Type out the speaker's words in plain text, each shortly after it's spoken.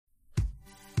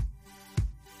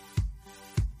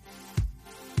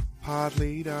Pod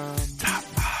Leadum. Top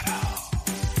model.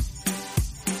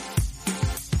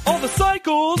 All the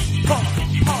cycles.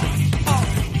 Podcast.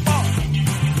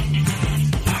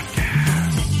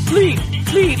 Fleet.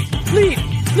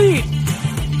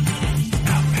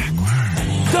 Spelled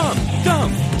backwards. Dumb.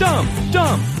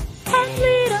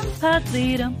 Pod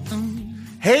Leadum.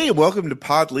 Hey, welcome to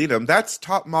Pod Leadum. That's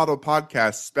Top Model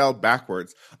Podcast spelled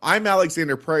backwards. I'm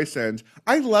Alexander Price, and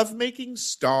I love making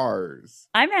stars.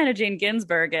 I'm Anna Jane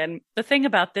Ginsburg, and the thing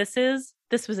about this is,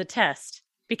 this was a test,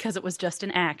 because it was just an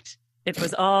act. It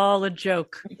was all a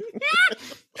joke.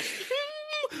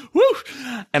 Woo!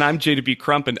 And I'm J.W.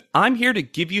 Crump, and I'm here to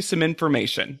give you some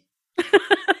information.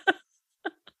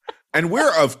 And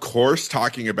we're, of course,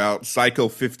 talking about Cycle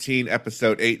 15,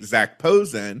 Episode 8, Zach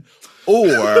Posen,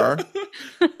 or...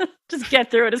 Just get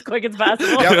through it as quick as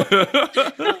possible.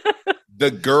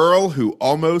 The Girl Who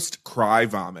Almost Cry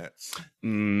Vomits.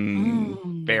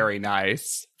 Very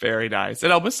nice. Very nice.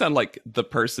 It almost sounded like the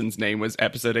person's name was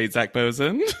Episode 8, Zach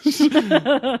Posen.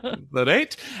 Episode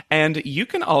 8. And you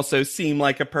can also seem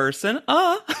like a person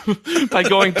by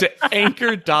going to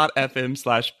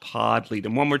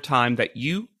anchor.fm/podleadum. One more time, that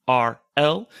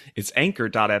URL is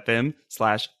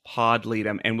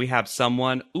anchor.fm/podleadum. And we have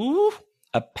someone,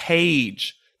 a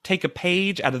page. Take a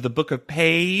page out of the book of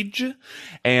Paige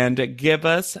and give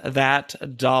us that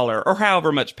 $1 or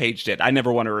however much Paige did. I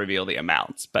never want to reveal the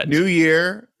amounts, but New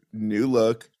year, new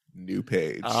look, new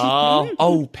page.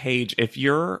 Oh, Paige, if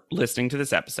you're listening to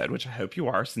this episode, which I hope you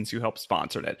are since you helped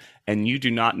sponsor it, and you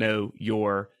do not know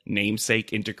your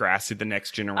namesake in Degrassi The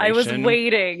Next Generation. I was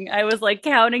waiting. I was like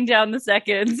counting down the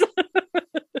seconds.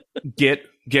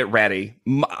 Get ready.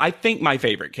 I think my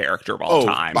favorite character of all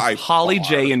time. Holly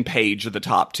J and Paige are the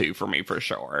top two for me for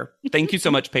sure. Thank you so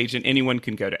much, Paige. And anyone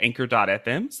can go to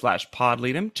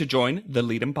anchor.fm/podleadum to join the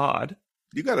Leadum Pod.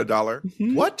 You got $1.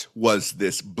 Mm-hmm. What was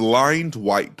this blind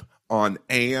wipe on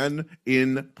Anne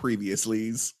in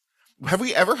Previously's? Have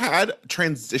we ever had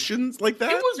transitions like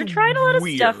that? We're trying a lot of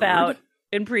stuff out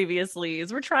in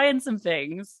Previously's. We're trying some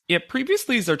things. Yeah,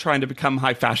 Previously's are trying to become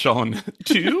high fashion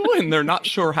too, and they're not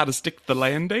sure how to stick the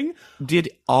landing. Did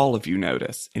all of you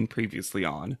notice in Previously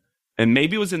On, and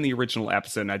maybe it was in the original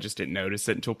episode and I just didn't notice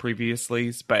it until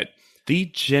Previously's, but the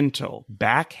gentle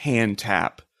backhand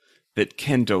tap that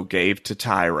Kendall gave to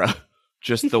Tyra,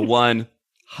 just the one,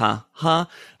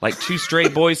 like two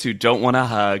straight boys who don't want to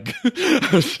hug.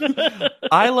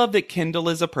 I love that Kendall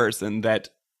is a person that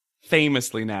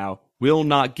famously now will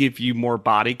not give you more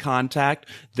body contact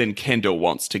than Kendall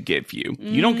wants to give you.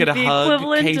 You don't get a hug,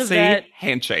 Casey.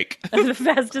 Handshake. The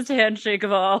fastest handshake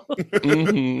of all.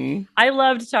 Mm-hmm. I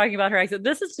loved talking about her accent.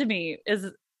 This is, to me, is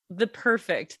the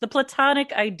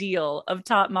platonic ideal of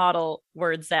top model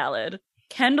word salad.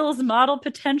 Kendall's model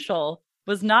potential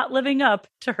was not living up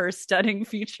to her stunning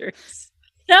features.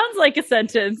 Sounds like a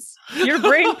sentence. Your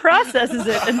brain processes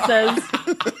it and says,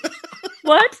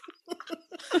 what?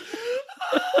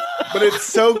 But it's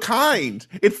so kind.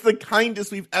 It's the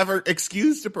kindest we've ever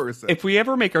excused a person. If we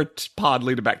ever make our Pod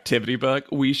Leadum activity book,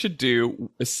 we should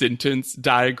do a sentence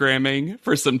diagramming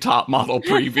for some top model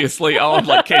previously on.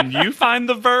 Like, can you find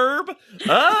the verb?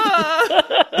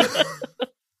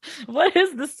 What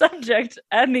is the subject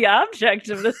and the object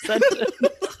of this sentence?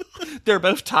 They're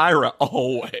both Tyra,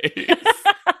 always.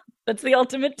 That's the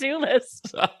ultimate do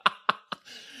list.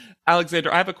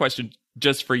 Alexander, I have a question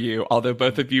just for you, although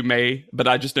both of you may, but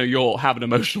I just know you'll have an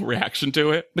emotional reaction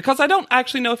to it, because I don't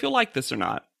actually know if you'll like this or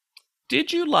not.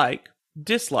 Did you like,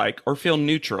 dislike, or feel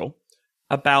neutral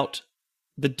about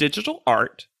the digital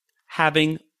art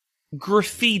having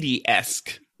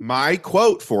graffiti-esque? My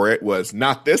quote for it was,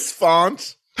 "Not this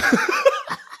font."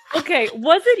 Okay,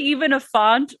 was it even a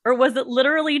font, or was it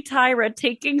literally Tyra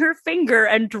taking her finger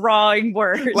and drawing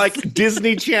words? Like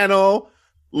Disney Channel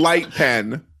light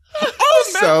pen.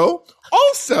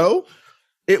 Also,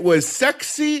 it was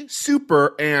sexy,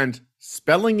 super, and,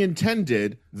 spelling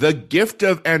intended, the gift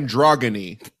of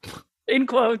androgyny. In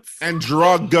quotes.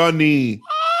 Androgyny.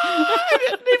 I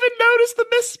didn't even notice the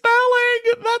misspelling.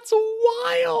 That's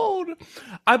wild.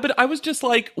 But I was just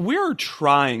like, we're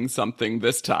trying something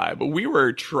this time. We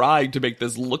were trying to make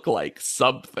this look like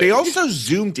something. They also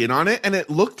zoomed in on it, and it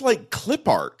looked like clip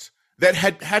art that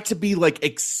had to be like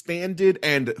expanded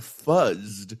and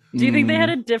fuzzed. Do you think they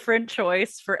had a different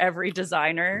choice for every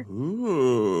designer?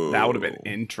 Ooh. That would have been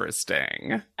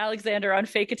interesting. Alexander, on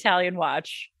Fake Italian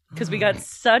Watch, because we got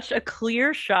such a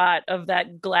clear shot of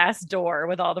that glass door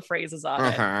with all the phrases on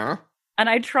it. And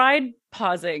I tried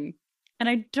pausing, and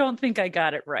I don't think I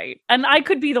got it right. And I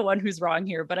could be the one who's wrong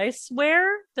here, but I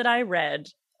swear that I read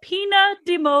Pina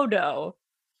di Modo.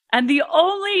 And the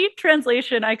only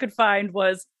translation I could find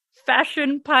was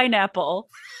fashion pineapple.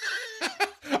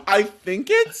 I think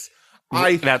it's.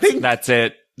 That's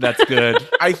it. That's good.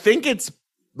 I think it's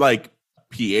like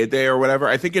Piede or whatever.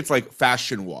 I think it's like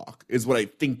fashion walk is what I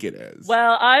think it is.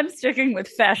 Well, I'm sticking with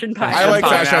fashion pineapple. I like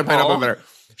fashion pineapple. pineapple better.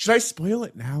 Should I spoil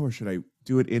it now or should I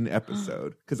do it in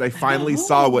episode? Because I finally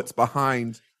saw what's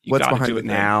behind. You What's gotta behind do the it thing.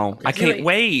 now. Okay. I can't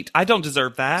wait. I don't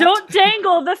deserve that. Don't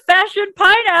dangle the fashion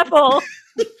pineapple.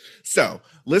 So,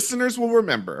 listeners will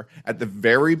remember at the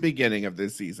very beginning of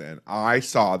this season, I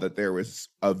saw that there was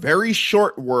a very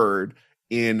short word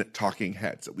in Talking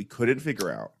Heads that we couldn't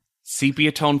figure out.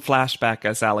 Sepia tone flashback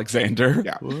as Alexander.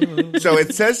 Yeah. So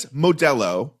it says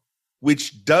modello,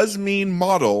 which does mean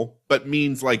model, but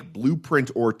means like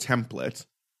blueprint or template.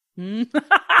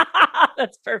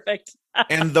 That's perfect.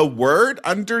 And the word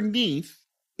underneath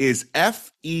is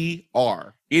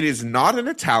F-E-R. It is not an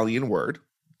Italian word.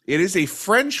 It is a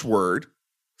French word,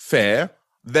 fer,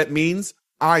 that means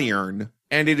iron.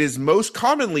 And it is most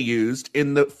commonly used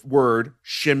in the word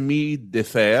chemin de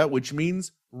fer, which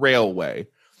means railway.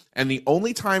 And the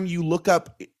only time you look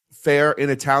up fer in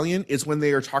Italian is when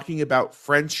they are talking about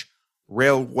French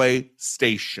railway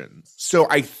stations. So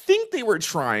I think they were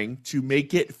trying to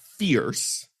make it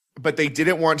fierce, but they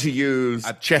didn't want to use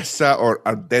accesa or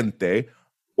ardente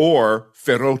or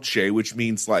feroce, which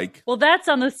means like, Well, that's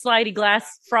on the slidey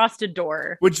glass frosted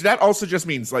door. which that also just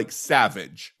means like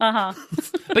savage, Uh-huh.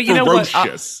 But you know what?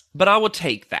 ferocious. But I will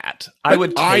take that. I But would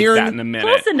take iron- that in a minute.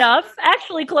 Close enough.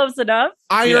 Actually close enough.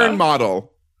 Iron Yeah.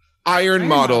 model. Iron Iron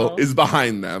model model. is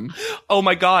behind them. Oh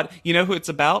my God. You know who it's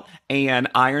about? An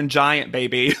Iron Giant,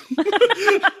 baby.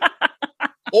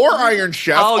 Or Iron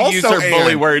Chef. I'll also use her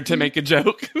bully Anne. word to make a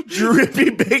joke.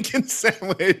 Drippy bacon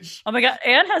sandwich. Oh my god,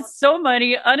 Anne has so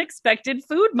many unexpected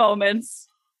food moments,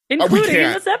 including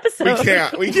in can't. this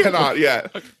episode. We cannot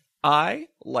yet.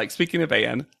 Speaking of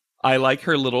Anne, I like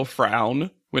her little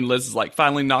frown when Liz is like,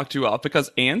 finally knocked you off, because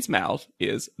Anne's mouth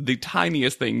is the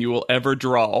tiniest thing you will ever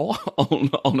draw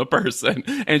on a person.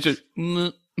 And it's just,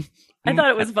 I thought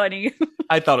it was funny.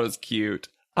 I thought it was cute.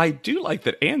 I do like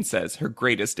that Anne says her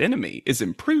greatest enemy is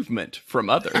improvement from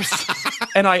others.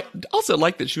 And I also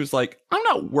like that she was like, I'm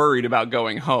not worried about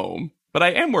going home, but I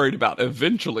am worried about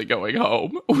eventually going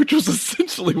home, which was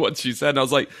essentially what she said. And I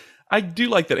was like, I do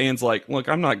like that Anne's like, look,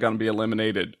 I'm not going to be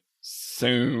eliminated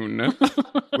soon.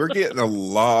 We're getting a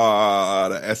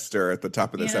lot of Esther at the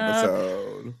top of this Yeah.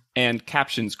 episode. And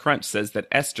Captions Crunch says that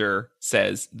Esther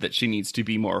says that she needs to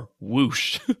be more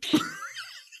whoosh.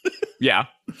 Yeah.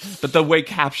 But the way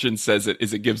Caption says it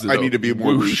is it gives it I a need to be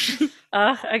more whoosh.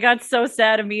 I got so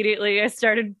sad immediately. I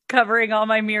started covering all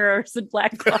my mirrors in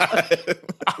black cloth.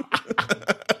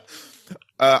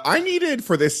 I needed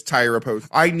for this Tyra post,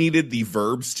 I needed the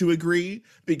verbs to agree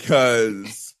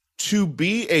because to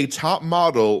be a top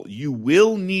model, you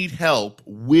will need help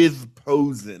with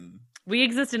posing. We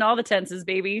exist in all the tenses,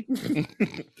 baby.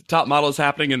 Top model is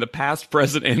happening in the past,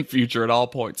 present, and future at all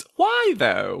points. Why,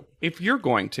 though? If you're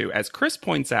going to, as Chris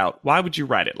points out, why would you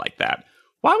write it like that?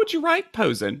 Why would you write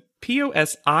posin,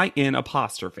 P-O-S-I-N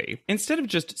apostrophe, instead of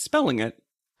just spelling it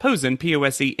posin,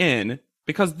 P-O-S-E-N,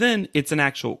 because then it's an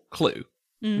actual clue.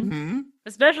 Mm-hmm.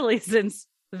 Especially since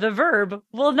the verb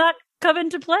will not come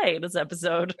into play this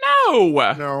episode. No!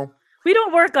 No. We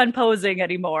don't work on posing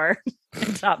anymore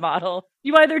in Top Model.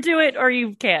 You either do it or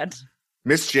you can't.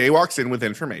 Miss J walks in with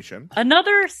information.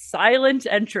 Another silent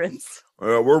entrance.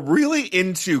 We're really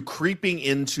into creeping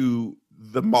into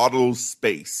the model's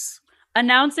space.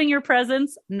 Announcing your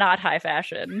presence, not high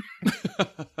fashion.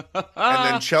 And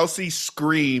then Chelsea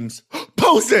screams,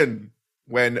 Posen!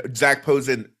 When Zach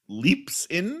Posen leaps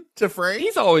into frame.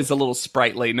 He's always a little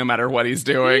sprightly no matter what he's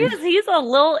doing. He's a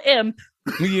little imp.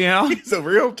 Yeah. He's a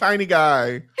real tiny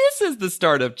guy. This is the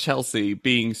start of Chelsea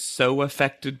being so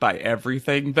affected by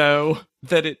everything, though,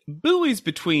 that it buoys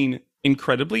between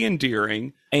incredibly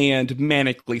endearing and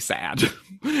manically sad.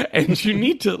 And you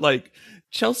need to,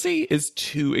 Chelsea is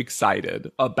too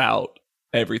excited about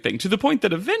everything to the point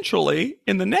that eventually,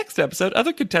 in the next episode,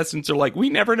 other contestants are like, we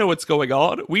never know what's going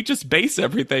on. We just base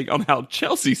everything on how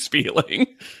Chelsea's feeling.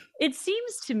 It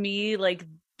seems to me like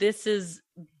this is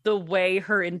the way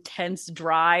her intense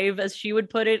drive, as she would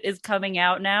put it, is coming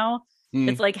out now.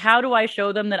 It's like, how do I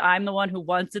show them that I'm the one who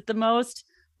wants it the most?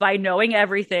 By knowing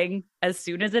everything as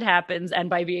soon as it happens and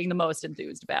by being the most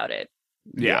enthused about it.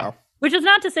 Yeah. Which is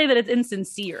not to say that it's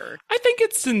insincere. I think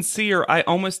it's sincere.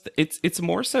 It's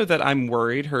more so that I'm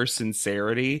worried her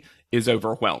sincerity is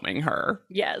overwhelming her.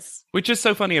 Yes. Which is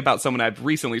so funny about someone I've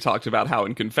recently talked about how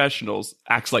in confessionals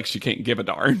acts like she can't give a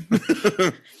darn.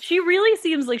 She really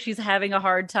seems like she's having a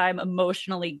hard time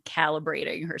emotionally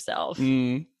calibrating herself.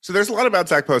 So there's a lot about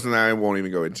Zach Posen that I won't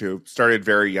even go into. Started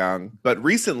very young, but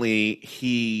recently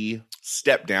he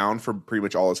stepped down from pretty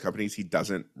much all his companies. He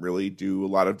doesn't really do a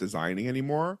lot of designing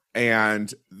anymore.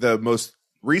 And the most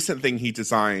recent thing he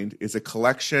designed is a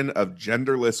collection of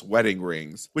genderless wedding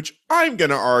rings, which I'm going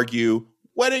to argue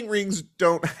wedding rings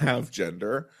don't have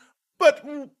gender, but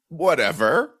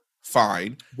whatever,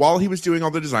 fine. While he was doing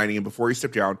all the designing and before he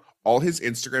stepped down, all his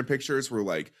Instagram pictures were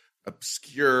like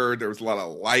obscured. There was a lot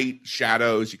of light,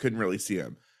 shadows. You couldn't really see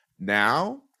him.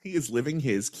 Now he is living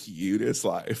his cutest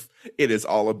life. It is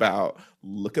all about,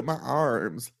 look at my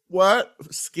arms. What?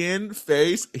 Skin,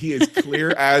 face. He is clear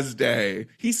as day.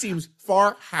 He seems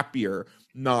far happier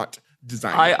not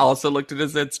designing. I also looked at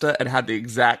his Insta and had the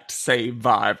exact same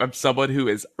vibe of someone who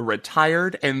is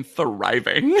retired and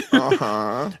thriving.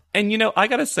 Uh-huh. And, you know, I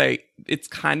gotta say, it's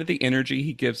kind of the energy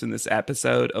he gives in this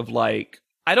episode of like,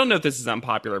 I don't know if this is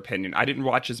unpopular opinion. I didn't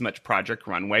watch as much Project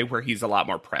Runway where he's a lot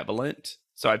more prevalent.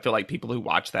 So I feel like people who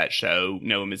watch that show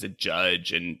know him as a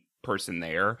judge and person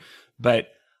there. But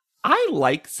I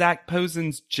like Zach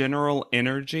Posen's general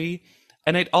energy.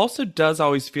 And it also does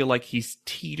always feel like he's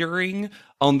teetering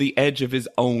on the edge of his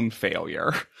own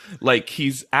failure. Like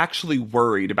he's actually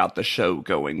worried about the show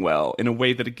going well in a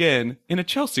way that, again, in a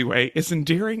Chelsea way, is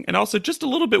endearing and also just a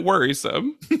little bit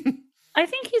worrisome. I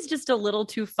think he's just a little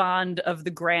too fond of the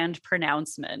grand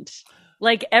pronouncement.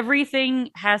 Like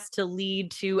everything has to lead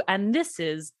to, and this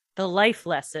is the life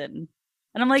lesson.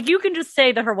 And I'm like, you can just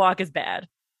say that her walk is bad.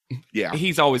 Yeah.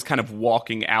 He's always kind of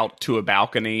walking out to a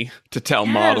balcony to tell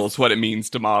Yes. models what it means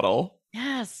to model.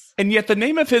 Yes. And yet the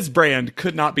name of his brand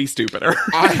could not be stupider.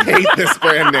 I hate this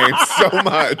brand name so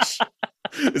much.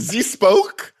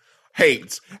 Z-Spoke?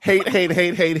 Hate. Hate, hate,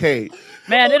 hate, hate, hate.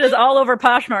 Man, it is all over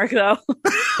Poshmark, though.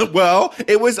 Well,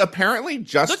 it was apparently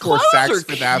just for Saks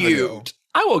Fifth Avenue.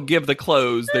 I will give the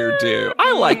clothes their due.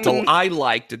 I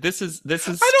liked it. This is I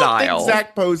style. don't think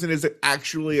Zach Posen is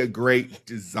actually a great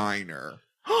designer.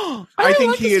 I really think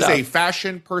like he his is a stuff.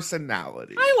 fashion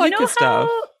personality. I like You know his stuff.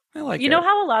 how- I like You it. know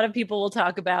how a lot of people will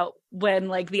talk about when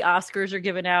like the Oscars are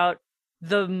given out,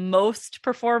 the most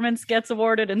performance gets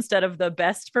awarded instead of the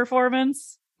best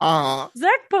performance?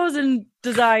 Zach Posen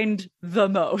designed the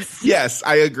most. Yes,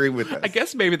 I agree with this. I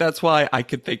guess maybe that's why I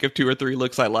could think of 2 or 3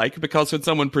 looks I like, because when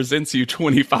someone presents you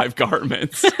 25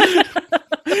 garments, you're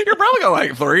probably going to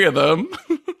like 3 of them.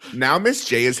 Now Miss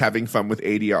J is having fun with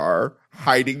ADR,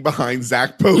 hiding behind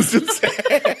Zach Posen's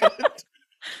head.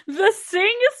 The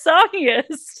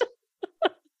sing-songiest.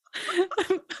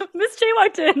 Miss J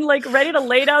walked in like ready to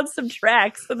lay down some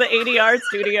tracks in the ADR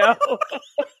studio.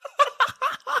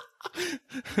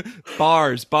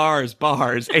 Bars,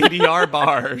 ADR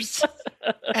bars.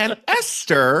 And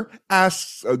Esther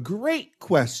asks a great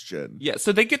question. Yeah,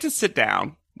 so they get to sit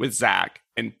down with Zach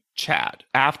and chat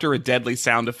after a deadly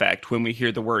sound effect when we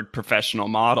hear the word professional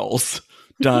models.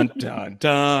 Dun, dun,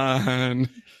 dun.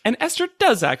 And Esther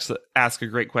does ask a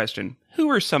great question. Who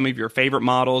are some of your favorite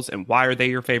models and why are they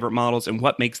your favorite models and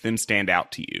what makes them stand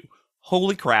out to you?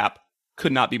 Holy crap,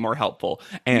 could not be more helpful.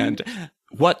 And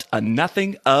what a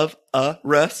nothing of a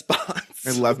response.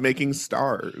 I love making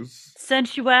stars.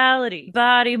 Sensuality,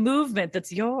 body movement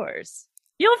that's yours.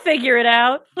 You'll figure it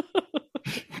out.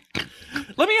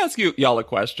 Let me ask y'all a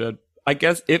question. I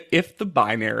guess if the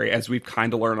binary, as we've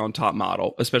kind of learned on Top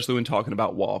Model, especially when talking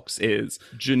about walks, is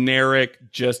generic,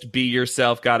 just be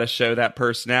yourself, gotta show that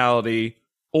personality,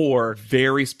 or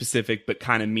very specific but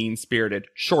kind of mean-spirited,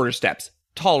 shorter steps,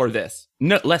 taller this,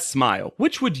 no, less smile,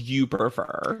 which would you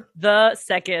prefer? The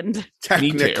second.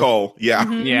 Technical. Yeah.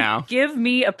 Mhm. Yeah. Give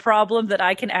me a problem that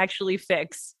I can actually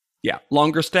fix. Yeah.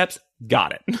 Longer steps,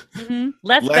 got it. Mhm.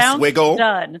 Less Less bounce, wiggle.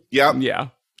 done. Yep. Yeah.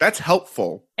 That's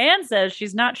helpful. Anne says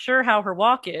she's not sure how her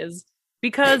walk is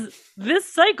because this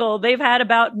cycle they've had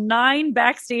about 9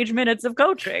 backstage minutes of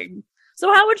coaching.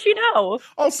 So how would she know?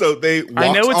 Also, they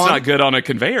I know walked it's on not good on a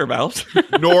conveyor belt.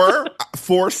 nor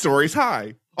 4 stories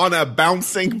high on a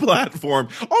bouncing platform.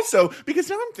 Also, because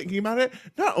now I'm thinking about it,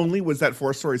 not only was that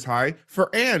 4 stories high,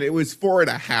 for Anne, it was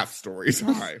 4.5 stories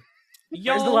high.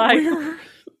 Where's the lie?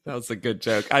 That was a good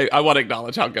joke. I want to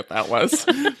acknowledge how good that was.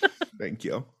 Thank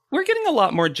you. We're getting a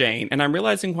lot more Jane, and I'm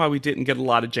realizing why we didn't get a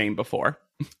lot of Jane before.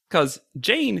 Because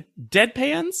Jane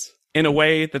deadpans in a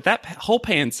way that whole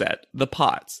pan set, the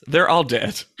pots, they're all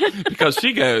dead. Because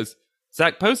she goes,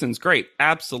 Zach Posen's great.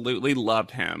 Absolutely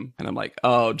loved him. And I'm like,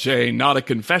 oh, Jane, not a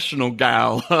confessional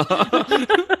gal.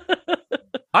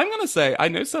 I'm going want to say, I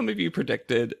know some of you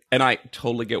predicted, and I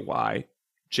totally get why,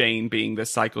 Jane being the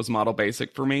Cycles model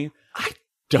basic for me.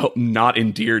 Not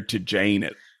endeared to Jane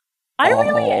at I all.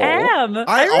 really am.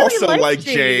 I really also like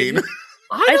Jane.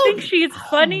 I think she's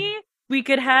funny. We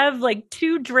could have like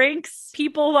 2 drinks,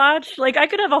 people watch. Like I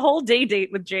could have a whole date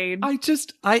with Jane. I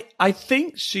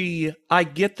think I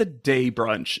get the day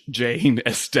brunch Jane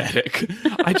aesthetic.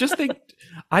 I just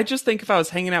think if I was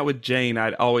hanging out with Jane,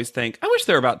 I'd always think, I wish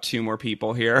there were about 2 more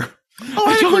people here. Oh,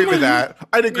 I'd agree with that.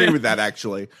 I'd agree with that,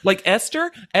 actually. Like Esther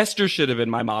should have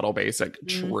been my model basic,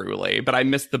 truly, but I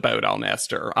missed the boat on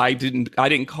Esther. I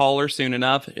didn't call her soon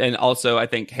enough, and also I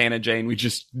think Hannah Jane, we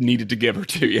just needed to give her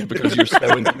to you because you're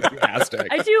so enthusiastic.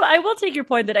 I will take your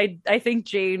point that I think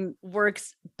Jane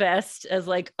works best as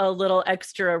like a little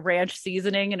extra ranch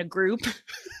seasoning in a group.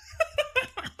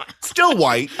 Still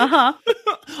white.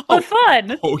 But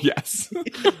fun. Oh yes.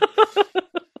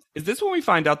 Is this when we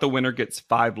find out the winner gets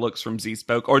 5 looks from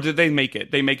Z-Spoke, or did they make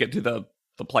it? They make it to the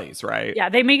place, right? Yeah,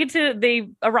 they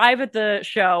arrive at the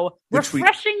show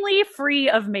refreshingly free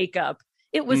of makeup.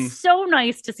 It was so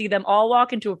nice to see them all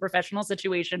walk into a professional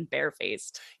situation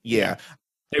barefaced. Yeah.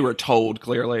 They were told,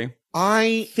 clearly.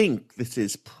 I think this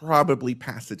is probably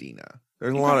Pasadena.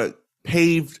 There's a lot of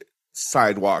paved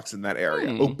sidewalks in that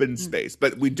area, open space,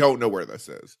 but we don't know where this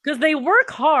is. Because they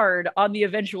work hard on the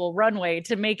eventual runway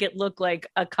to make it look like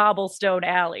a cobblestone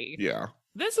alley. Yeah.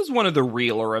 This is one of the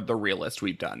realer of the realest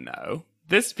we've done, though.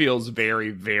 This feels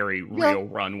very, very real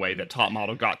runway that Top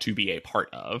Model got to be a part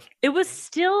of. It was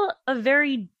still a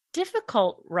very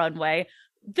difficult runway.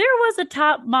 There was a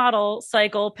Top Model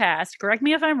cycle past, correct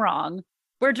me if I'm wrong,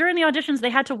 where during the auditions they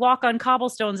had to walk on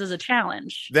cobblestones as a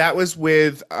challenge. That was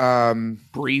with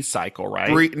Brie's cycle,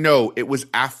 right? No, it was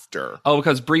after. Oh,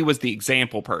 because Brie was the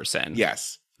example person.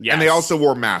 Yes. Yes. And they also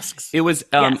wore masks. It was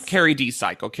Yes. Carrie D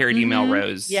cycle, Carrie D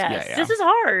Melrose. Yes. Yeah. This is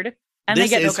hard. And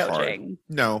This they get no is hard. coaching.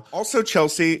 No. Also,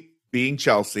 Chelsea, being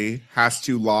Chelsea, has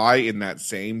to lie in that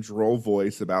same droll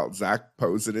voice about Zach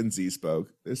Posen and Z-Spoke.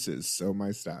 This is so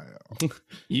my style.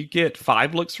 You get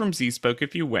 5 looks from Z-Spoke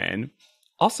if you win.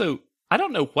 Also, I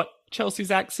don't know what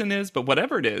Chelsea's accent is, but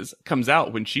whatever it is comes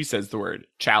out when she says the word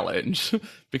challenge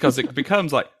because it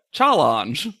becomes like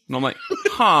challenge. And I'm like,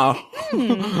 huh. Where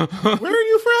are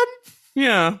you from?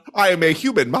 Yeah. I am a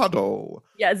human model.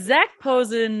 Yeah, Zach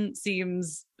Posen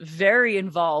seems very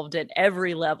involved at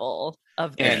every level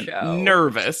of the And show.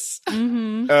 nervous.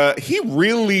 He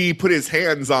really put his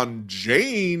hands on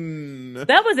Jane.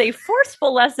 That was a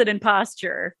forceful lesson in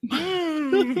posture.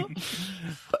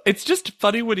 It's just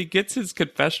funny when he gets his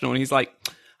confessional and he's like,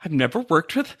 I've never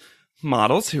worked with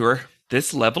models who are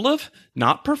this level of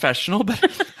not professional, but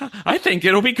I think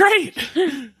it'll be great.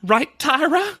 Right,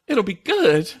 Tyra? It'll be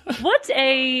good. What's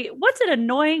an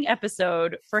annoying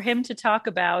episode for him to talk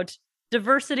about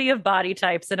diversity of body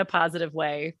types in a positive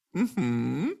way.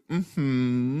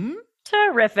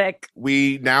 Terrific.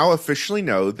 We now officially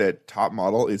know that Top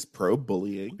Model is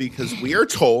pro-bullying because we are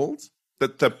told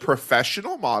that the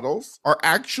professional models are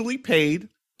actually paid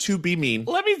to be mean.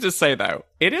 Let me just say, though,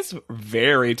 it is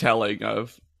very telling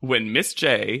of when Miss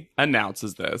J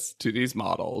announces this to these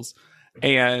models,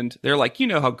 and they're like, you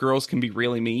know how girls can be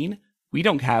really mean? We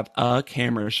don't have a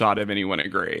camera shot of anyone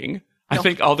agreeing. I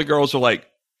think all the girls are like,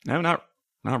 no, not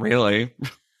really.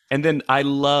 And then I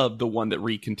love the one that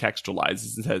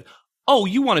recontextualizes and says, oh,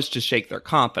 you want us to shake their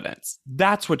confidence.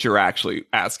 That's what you're actually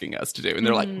asking us to do. And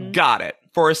they're like, got it.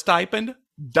 For a stipend?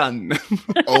 Done.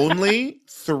 Only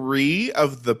 3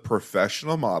 of the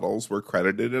professional models were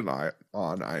credited on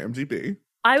IMDb.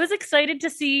 I was excited to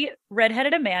see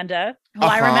Redheaded Amanda, who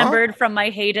I remembered from my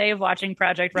heyday of watching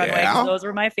Project Runway. Yeah. Those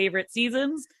were my favorite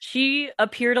seasons. She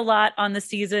appeared a lot on the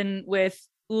season with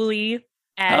Uli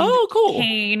and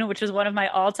Kane, which is one of my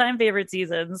all-time favorite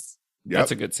seasons. Yep.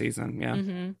 That's a good season, yeah.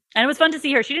 And it was fun to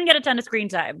see her. She didn't get a ton of screen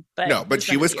time, but No, but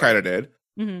she was credited.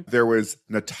 There was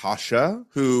Natasha,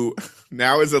 who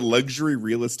now is a luxury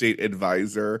real estate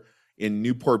advisor in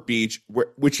Newport Beach,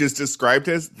 which is described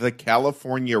as the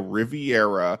California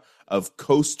Riviera of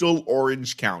coastal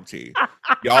Orange County.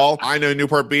 Y'all, I know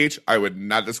Newport Beach. I would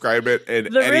not describe it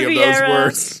in any of those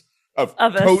words. Of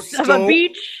a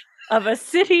beach, of a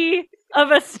city, of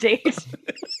a state.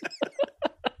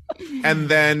 And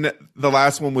then the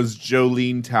last one was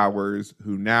Jolene Towers,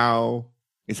 who now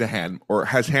is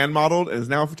has hand modeled and is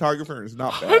now a photographer and is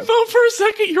not bad. I thought for a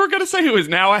second you were going to say who is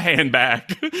now a handbag.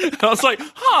 I was like,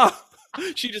 huh.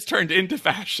 She just turned into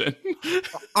fashion.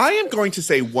 I am going to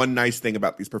say one nice thing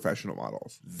about these professional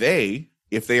models. They,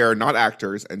 if they are not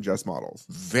actors and just models,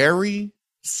 very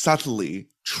subtly,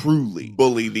 truly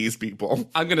bully these people.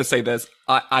 I'm going to say this.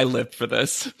 I lived for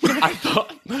this.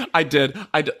 I I did.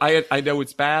 I know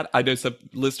it's bad. I know some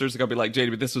listeners are going to be like, Janie,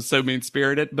 but this was so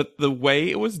mean-spirited. But the way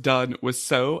it was done was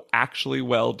so actually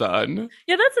well done.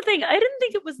 Yeah, that's the thing. I didn't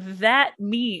think it was that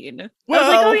mean. I Well-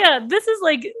 was like, oh yeah, this is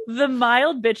like the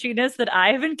mild bitchiness that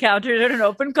I have encountered at an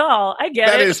open call. I get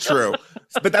That it. is true.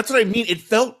 But that's what I mean. It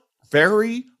felt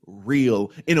very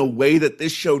real in a way that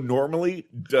this show normally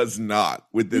does not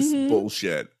with this Mhm.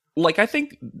 bullshit. Like, I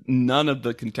think none of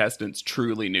the contestants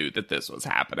truly knew that this was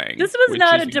happening. This was which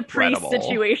not is a Dupree incredible.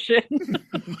 situation.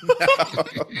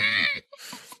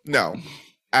 No,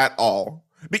 at all.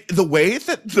 The way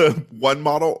that the one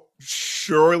model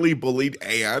surely bullied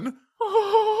Anne,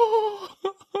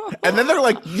 and then they're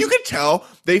like, you could tell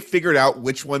they figured out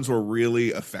which ones were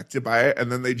really affected by it,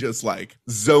 and then they just like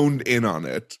zoned in on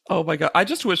it. Oh my God. I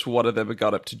just wish one of them had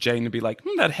got up to Jane and be like,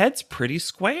 that head's pretty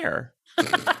square.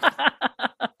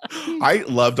 I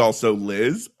loved also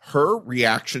Liz. Her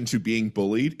reaction to being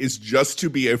bullied is just to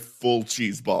be a full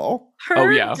cheese ball. Her Oh,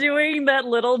 yeah. doing that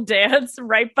little dance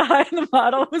right behind the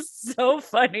model was so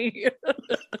funny.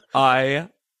 I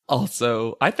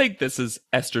think this is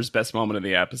Esther's best moment in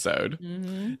the episode.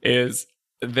 Mhm. Is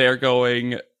they're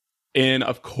going in,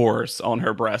 of course, on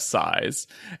her breast size.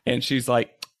 And she's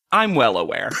like, I'm well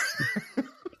aware.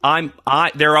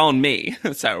 They're on me.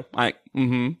 So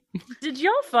Did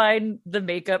y'all find the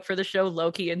makeup for the show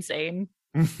low-key insane?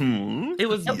 Mhm. it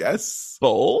was Yes.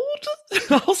 bold,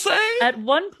 I'll say. At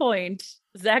one point,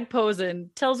 Zach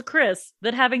Posen tells Chris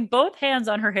that having both hands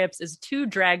on her hips is too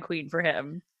drag queen for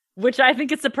him, which I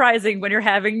think is surprising when you're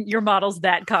having your models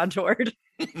that contoured.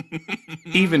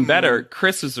 Even better,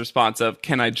 Chris's response of,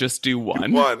 can I just do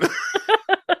one? One.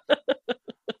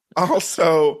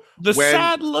 Also, The when-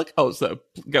 sad look. Oh, so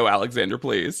go, Alexander,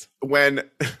 please. when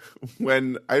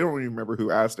I don't even remember who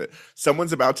asked it.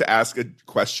 Someone's about to ask a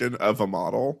question of a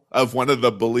model, of one of the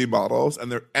bully models,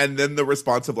 and then the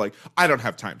response of like, I don't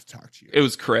have time to talk to you. It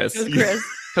was Chris. It was Chris.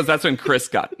 Because that's when Chris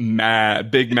got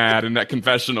big mad in that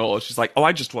confessional. She's like, oh,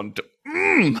 I just wanted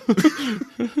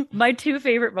to. My two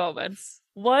favorite moments.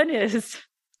 One is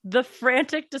the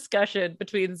frantic discussion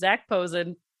between Zach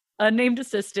Posen, unnamed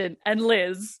assistant, and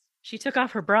Liz. She took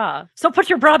off her bra. So put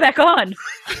your bra back on.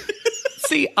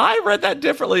 See, I read that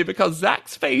differently because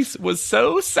Zach's face was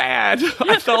so sad.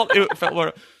 I felt it felt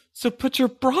more. So put your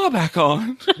bra back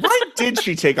on. Why did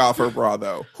she take off her bra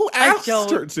though? Who asked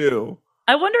don't- her to?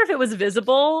 I wonder if it was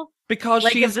visible. Because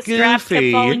Like she's if the straps kept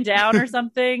goofy. falling down or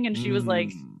something, and she was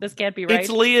like, this can't be right. It's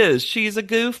Liz. She's a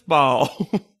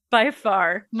goofball. By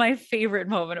far my favorite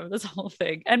moment of this whole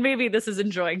thing. And maybe this is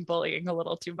enjoying bullying a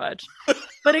little too much.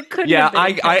 But it couldn't Yeah,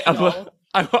 have been intentional.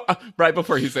 right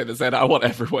before you say this, Ed, I want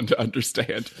everyone to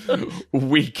understand.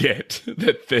 We get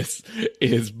that this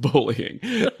is bullying.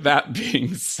 That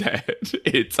being said,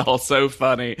 it's also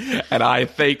funny. And I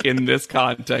think in this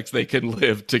context, they can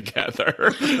live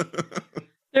together.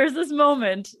 There's this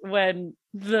moment when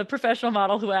the professional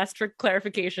model who asked for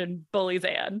clarification bullies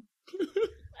Anne.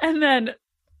 And then,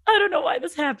 I don't know why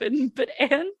this happened, but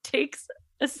Anne takes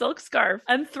a silk scarf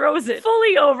and throws it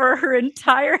fully over her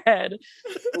entire head,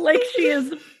 like she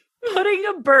is putting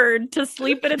a bird to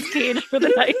sleep in its cage for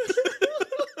the night.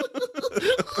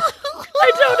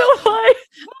 I don't know why,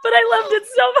 but I loved it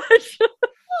so much.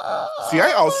 See,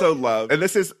 I also love, and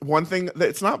this is one thing that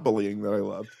it's not bullying that I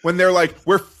love, when they're like,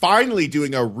 we're finally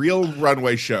doing a real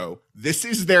runway show. This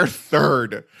is their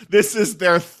third. This is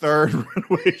their third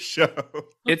runway show.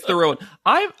 It's the real one.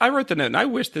 I wrote the note, and I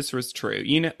wish this was true.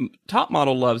 You know, Top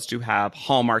Model loves to have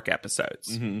Hallmark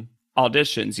episodes.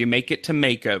 Auditions, you make it to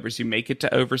makeovers, you make it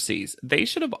to overseas. They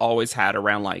should have always had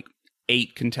around like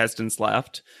 8 contestants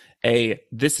left.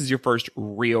 This is your first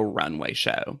real runway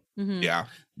show. Yeah.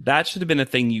 That should have been a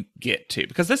thing you get to,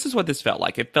 because this is what this felt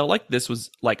like. It felt like this was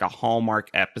like a Hallmark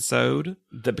episode,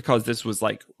 because this was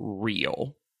like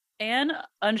real. Anne,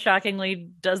 unshockingly,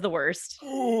 does the worst.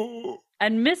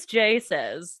 And Miss J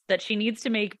says that she needs to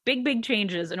make big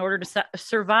changes in order to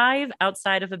survive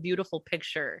outside of a beautiful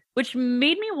picture, which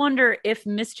made me wonder if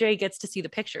Miss J gets to see the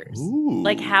pictures,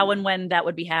 like how and when that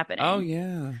would be happening. Oh,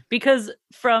 yeah. Because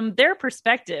from their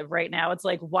perspective right now, it's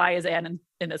like, why is Anne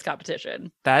in this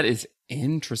competition? That is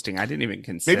interesting. I didn't even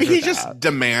consider Maybe he that. just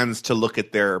demands to look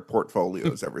at their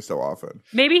portfolios every so often.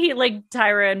 Maybe he, like,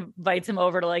 Tyra invites him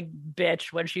over to, like,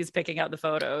 bitch when she's picking out the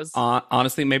photos.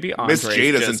 Honestly, maybe Miss Andre's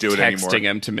J doesn't just do it anymore. texting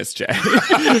him to Miss J.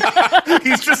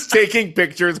 He's just taking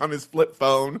pictures on his flip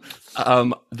phone.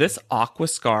 This aqua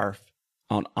scarf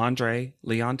on Andre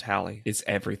Leon Talley is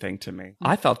everything to me.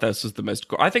 I thought this was the most.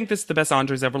 I think this is the best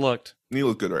Andre's ever looked. He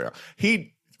looked good right now.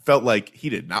 He felt like he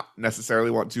did not necessarily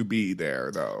want to be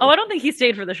there, though. Oh, I don't think he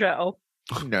stayed for the show.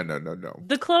 No.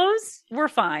 The clothes were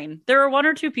fine. There were one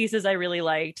or two pieces I really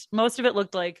liked. Most of it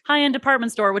looked like high-end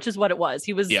department store, which is what it was.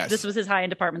 Yes. This was his high-end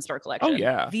department store collection. Oh,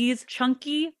 yeah. These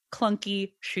chunky,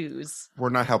 clunky shoes. We're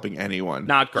not helping anyone.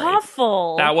 Not great.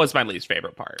 Awful. That was my least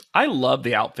favorite part. I love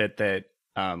the outfit that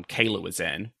Kayla was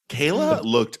in. Kayla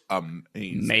looked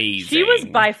amazing. Amazing. She was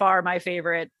by far my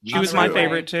favorite. She was my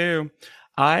favorite too.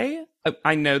 I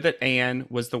know that Anne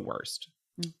was the worst.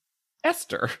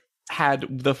 Esther had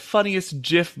the funniest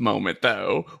GIF moment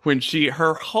though when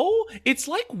it's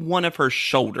like one of her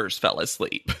shoulders fell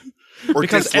asleep Or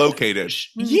dislocated.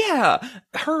 Yeah,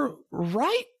 her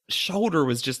right shoulder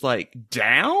was just like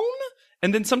down,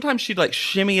 and then sometimes she'd like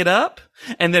shimmy it up,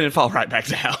 and then it'd fall right back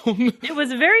down. It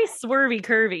was very swervy,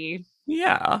 curvy.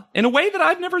 Yeah, in a way that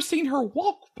I've never seen her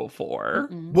walk before.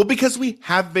 Well, because we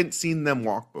haven't seen them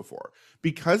walk before.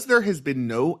 Because there has been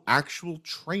no actual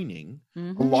training,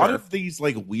 a lot of these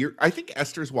like weird... I think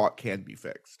Esther's walk can be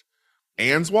fixed.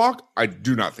 Anne's walk, I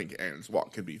do not think Anne's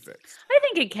walk can be fixed. I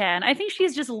think it can. I think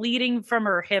she's just leading from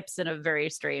her hips in a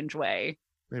very strange way.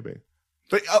 Maybe.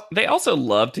 But They also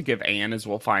love to give Anne, as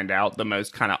we'll find out, the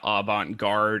most kind of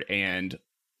avant-garde and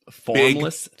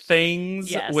formless things,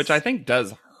 Yes. which I think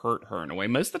does hurt her in a way.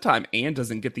 Most of the time, Anne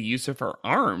doesn't get the use of her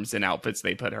arms in outfits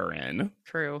they put her in.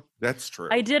 True. that's true.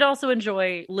 I did also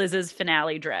enjoy Liz's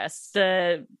finale dress.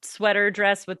 The sweater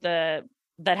dress that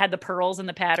had the pearls in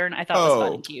the pattern, I thought was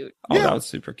fun and cute. Oh, Yeah. that was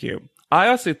super cute. I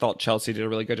also thought Chelsea did a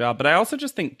really good job, but I also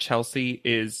just think Chelsea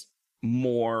is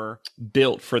more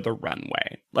built for the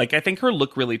runway. Like, I think her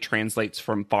look really translates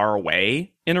from far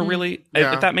away in a really,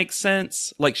 Yeah. if that makes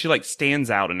sense. Like, she like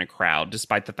stands out in a crowd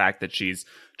despite the fact that she's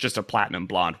just a platinum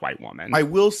blonde white woman. I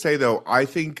will say, though, I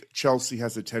think Chelsea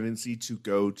has a tendency to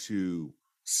go to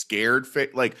scared face.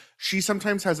 Like, she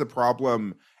sometimes has a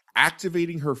problem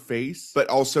activating her face, but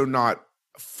also not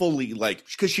fully, like,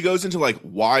 because she goes into like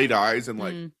wide eyes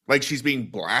and like she's being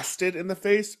blasted in the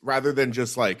face rather than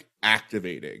just like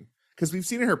activating. Because we've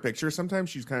seen in her picture, sometimes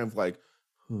she's kind of like,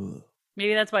 ugh.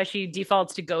 Maybe that's why she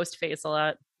defaults to ghost face a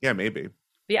lot. Yeah, maybe.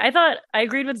 But yeah, I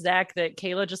agreed with Zach that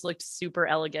Kayla just looked super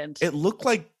elegant. It looked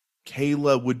like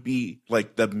Kayla would be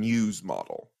like the Muse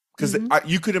model. Because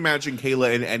you could imagine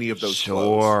Kayla in any of those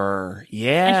clothes. Sure.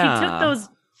 Yeah. And she took those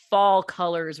fall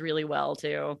colors really well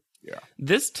too. Yeah.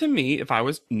 This, to me, if I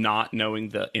was not knowing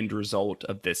the end result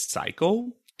of this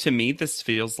cycle, to me, this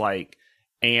feels like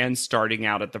Anne starting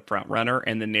out at the front runner,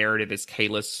 and the narrative is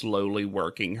Kayla slowly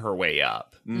working her way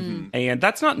up. And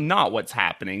that's not what's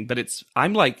happening, but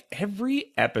I'm like,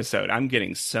 every episode, I'm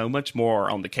getting so much more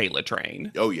on the Kayla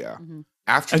train. Oh, yeah.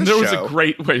 After And the there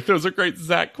show, was a great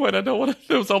Zach quote. I know what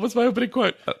it was almost my opening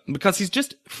quote. Because he's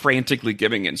just frantically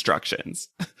giving instructions.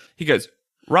 He goes,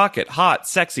 "Rocket, hot,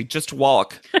 sexy, just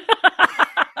walk."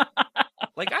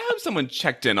 Like, I hope someone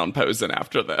checked in on Posen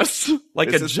after this. Like,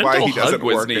 this a is why gentle he doesn't hug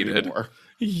was work needed. anymore.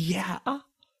 Yeah.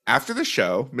 After the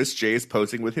show, Miss J is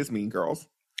posing with his mean girls,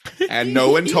 and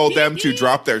no one told them to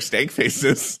drop their stank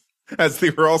faces as they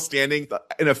were all standing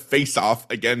in a face-off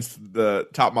against the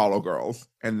top model girls.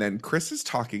 And then Chris's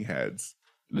talking heads.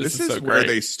 This is so where great.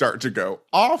 they start to go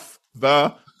off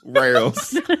the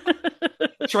rails.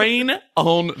 Train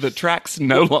on the tracks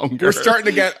no longer. We're starting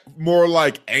to get more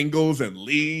like angles and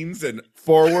leans and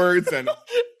forwards and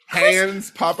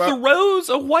hands pop up. Throws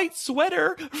a white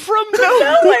sweater from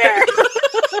nowhere.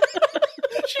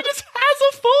 She just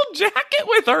has a full jacket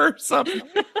with her or something.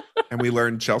 And we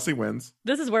learned Chelsea wins.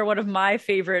 This is where one of my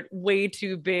favorite way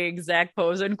too big Zach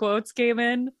Posen quotes came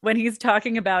in when he's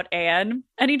talking about Anne.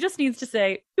 And he just needs to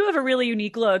say, "You have a really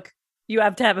unique look. You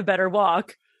have to have a better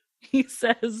walk." He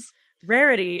says,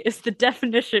 "Rarity is the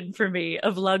definition for me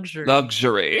of luxury."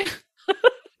 Luxury.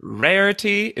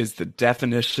 Rarity is the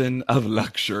definition of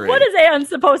luxury. What is Anne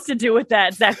supposed to do with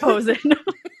that, Zach Posen?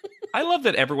 I love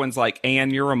that everyone's like,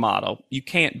 "Anne, you're a model. You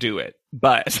can't do it."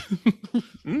 But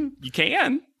you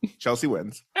can. Chelsea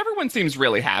wins. Everyone seems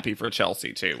really happy for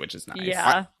Chelsea, too, which is nice.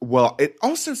 Yeah. Well, it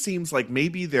also seems like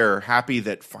maybe they're happy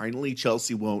that finally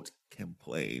Chelsea won't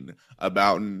complain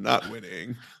about not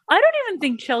winning. I don't even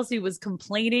think Chelsea was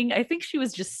complaining. I think she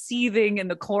was just seething in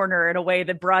the corner in a way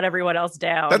that brought everyone else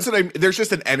down. That's what there's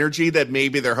just an energy that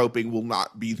maybe they're hoping will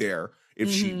not be there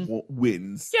if she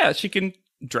wins. Yeah, she can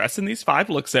dress in these 5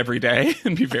 looks every day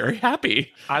and be very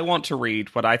happy. I want to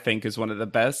read what I think is one of the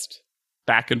best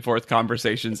back and forth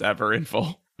conversations ever in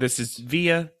full. This is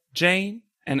via Jane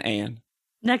and Anne.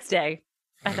 Next day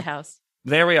at the house.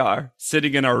 There we are,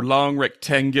 sitting in our long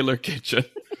rectangular kitchen.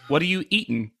 "What are you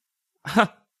eating?" "Huh,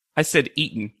 I said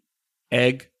eaten.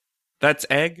 Egg. That's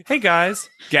egg? Hey guys."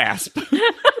 Gasp.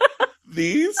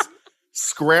 These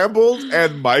scrambled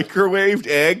and microwaved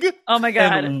egg. Oh my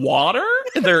God. And water?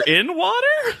 They're in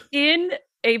water? In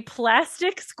a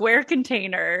plastic square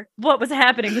container. What was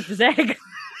happening with this egg?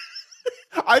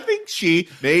 I think she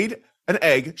made an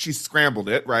egg. She scrambled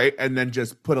it, right? And then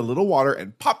just put a little water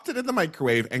and popped it in the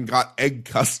microwave and got egg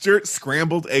custard,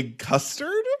 scrambled egg custard.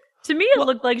 To me, it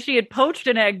looked like she had poached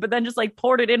an egg, but then just like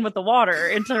poured it in with the water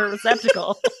into her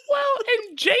receptacle. Well,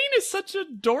 and Jane is such a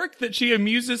dork that she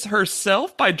amuses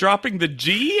herself by dropping the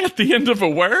G at the end of a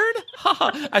word.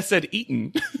 Ha! I said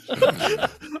eaten.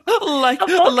 like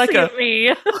a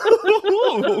me.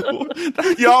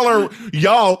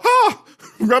 y'all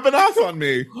rubbing off on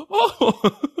me. Oh,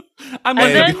 I'm And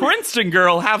like then- a Princeton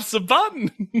girl. Have some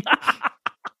fun.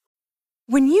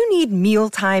 When you need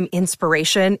mealtime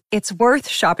inspiration, it's worth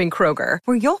shopping Kroger,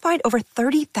 where you'll find over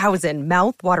 30,000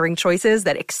 mouth-watering choices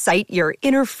that excite your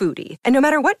inner foodie. And no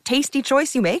matter what tasty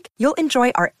choice you make, you'll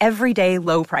enjoy our everyday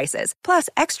low prices, plus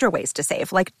extra ways to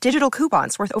save, like digital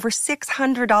coupons worth over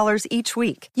 $600 each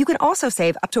week. You can also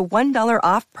save up to $1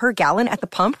 off per gallon at the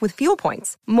pump with fuel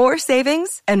points. More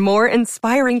savings and more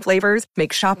inspiring flavors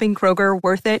make shopping Kroger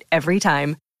worth it every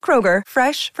time. Kroger,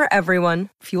 fresh for everyone.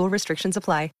 Fuel restrictions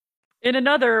apply. In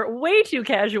another way too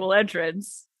casual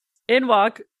entrance, in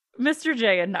walk Mr.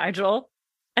 J and Nigel.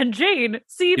 And Jane,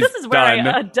 see, this Is is where done.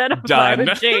 I identify Done.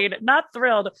 with Jane. Not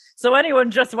thrilled. So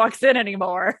anyone just walks in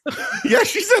anymore. Yeah,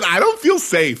 she said, I don't feel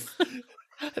safe.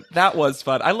 That was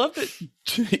fun. I love that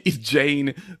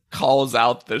Jane calls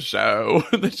out the show.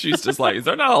 That she's just like, is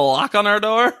there not a lock on our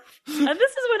door? And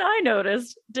this is when I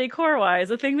noticed,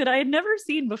 decor-wise, a thing that I had never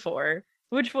seen before,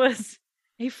 which was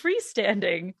a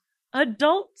freestanding,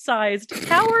 adult-sized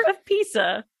Tower of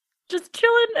Pisa just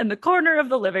chilling in the corner of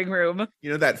the living room.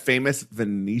 You know that famous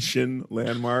Venetian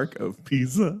landmark of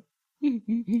Pisa?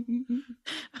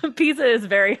 Pisa is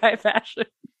very high fashion.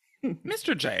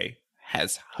 Mr. J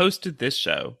has hosted this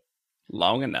show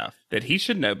long enough that he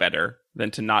should know better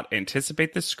than to not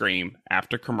anticipate the scream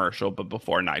after commercial but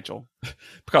before Nigel.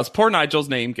 Because poor Nigel's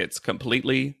name gets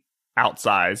completely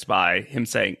outsized by him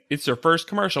saying, it's your first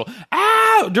commercial.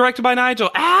 Ow! Directed by Nigel.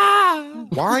 Ow!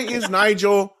 Why is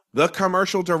Nigel the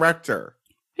commercial director?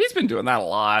 He's been doing that a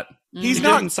lot. He's He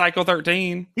not- did in Psycho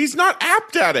 13. He's not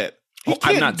apt at it. He I'm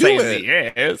can't not do saying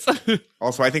it. he is.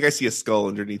 Also, I think I see a skull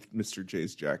underneath Mr.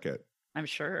 J's jacket. I'm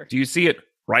sure. Do you see it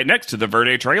right next to the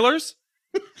Verde trailers?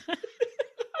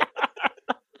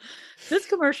 This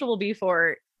commercial will be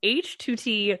for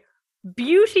H2T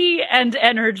Beauty and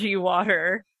Energy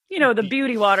Water. You know, the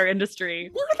beauty water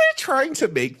industry. Were they trying to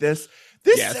make this?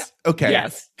 This Yes. Okay.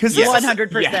 Yes. Because Yes. this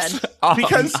 100%. Yes.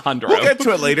 because 100. we'll get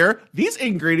to it later. These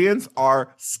ingredients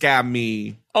are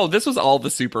scammy. Oh, this was all the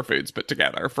superfoods put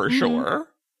together for Mhm. sure.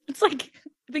 It's like,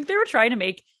 I think they were trying to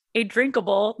make a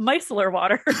drinkable micellar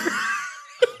water.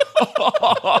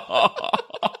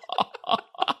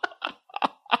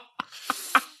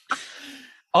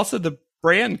 Also, the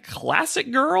brand Classic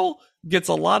Girl gets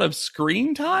a lot of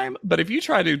screen time, but if you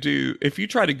try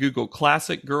to Google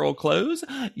Classic Girl clothes,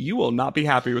 you will not be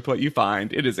happy with what you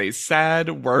find. It is a sad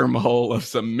wormhole of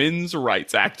some men's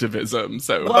rights activism.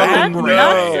 So Well, that's no.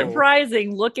 not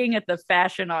surprising looking at the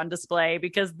fashion on display,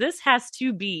 because this has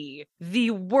to be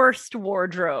the worst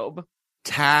wardrobe.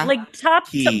 Like top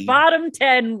to Tacky. bottom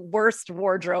 10 worst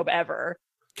wardrobe ever.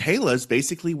 Kayla's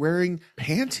basically wearing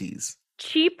panties.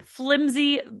 Cheap,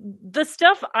 flimsy, the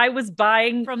stuff I was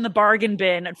buying from the bargain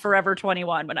bin at Forever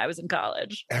 21 when I was in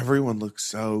college. Everyone looks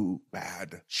so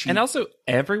bad. and also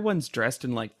everyone's dressed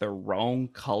in like the wrong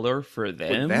color for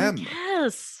them.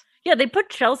 Yes. Yeah, they put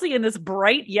Chelsea in this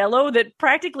bright yellow that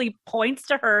practically points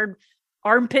to her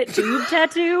armpit tube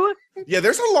tattoo. Yeah,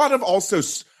 there's a lot of also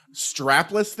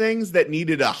strapless things that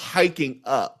needed a hiking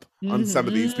up on some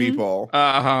of these Mhm. people.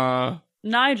 Uh-huh.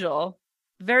 Nigel,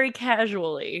 very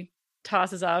casually,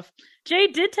 tosses off. Jay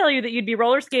did tell you that you'd be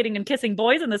roller skating and kissing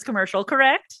boys in this commercial,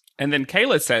 correct? And then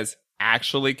Kayla says,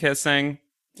 actually kissing,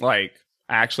 like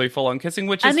actually full on kissing,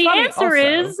 which is And the funny answer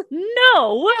also. is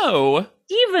no, No.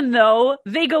 even though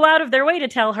they go out of their way to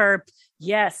tell her,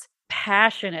 yes,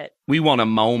 passionate. We want a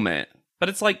moment. But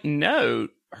it's like, no,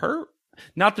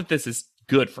 not that this is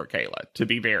good for Kayla, to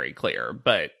be very clear,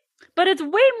 but But it's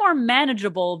way more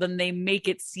manageable than they make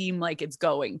it seem like it's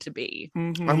going to be.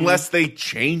 Unless they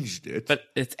changed it. but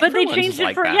it's But they everyone's changed it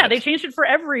like for that. they changed it for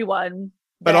everyone.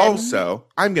 But then. also,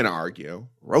 I'm going to argue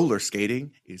roller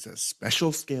skating is a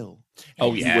special skill.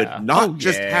 Oh, You yeah. would not Oh,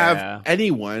 just yeah. have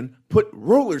anyone put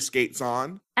roller skates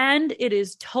on. And it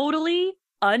is totally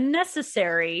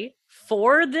unnecessary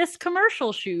for this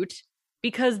commercial shoot,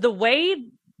 because the way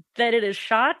that it is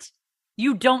shot,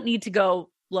 you don't need to go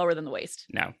lower than the waist.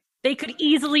 No. They could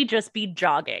easily just be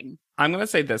jogging. I'm going to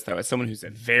say this, though, as someone who's a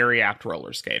very apt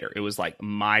roller skater, it was like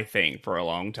my thing for a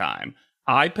long time.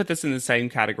 I put this in the same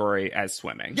category as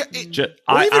swimming. Yeah,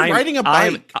 or even riding a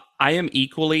bike. I am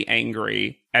equally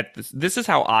angry at this. This is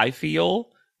how I feel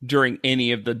during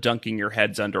any of the dunking your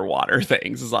heads underwater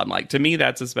things. Is I'm like, to me,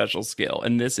 that's a special skill.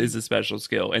 And this is a special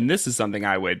skill. And this is something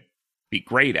I would be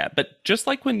great at. But just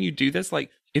like when you do this, like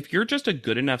if you're just a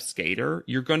good enough skater,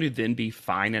 you're going to then be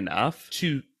fine enough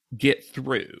to get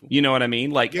through. You know what I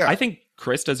mean? Like, Yeah. I think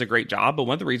Chris does a great job, but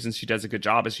one of the reasons she does a good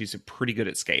job is she's pretty good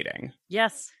at skating.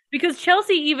 Yes. Because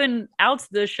Chelsea even outs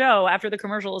the show after the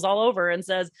commercial is all over and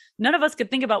says, none of us could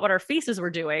think about what our faces were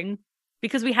doing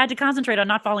because we had to concentrate on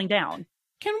not falling down.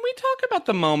 Can we talk about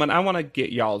the moment? I want to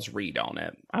get y'all's read on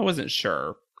it. I wasn't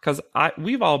sure because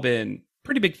we've all been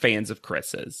pretty big fans of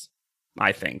Chris's,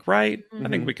 I think, right? I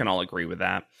think we can all agree with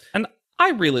that. And I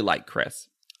really like Chris.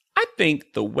 I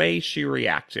think the way she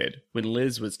reacted when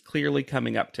Liz was clearly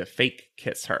coming up to fake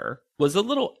kiss her was a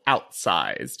little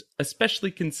outsized,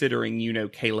 especially considering,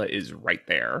 Kayla is right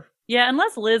there. Yeah,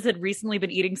 unless Liz had recently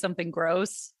been eating something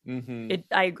gross, Mm-hmm.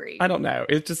 I agree. I don't know.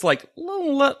 It's just like,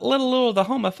 let a little of the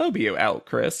homophobia out,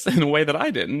 Chris, in a way that I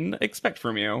didn't expect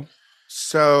from you.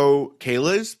 So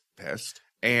Kayla is pissed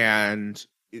and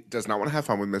it does not want to have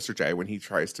fun with Mr. J when he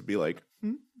tries to be like,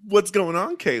 what's going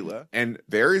on, Kayla? And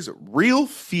there is real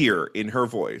fear in her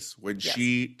voice when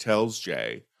she tells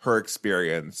Jay her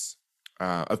experience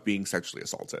of being sexually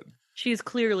assaulted. She's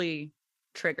clearly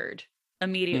triggered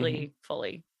immediately,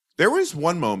 fully. There was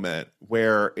one moment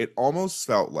where it almost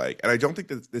felt like, and I don't think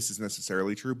that this is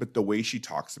necessarily true, but the way she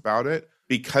talks about it,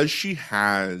 because she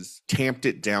has tamped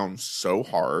it down so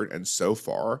hard and so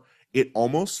far, it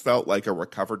almost felt like a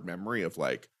recovered memory of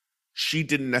like, she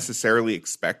didn't necessarily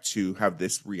expect to have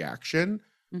this reaction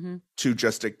to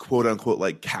just a quote unquote,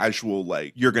 like casual,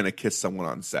 like you're going to kiss someone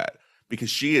on set. Because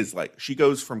she is like, she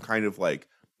goes from kind of like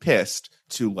pissed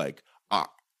to like,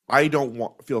 I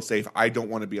don't feel safe. I don't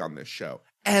want to be on this show.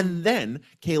 And then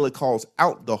Kayla calls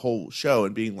out the whole show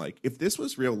and being like, if this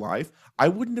was real life, I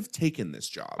wouldn't have taken this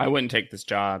job. I wouldn't take this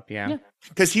job. Yeah.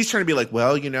 Because he's trying to be like,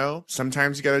 well,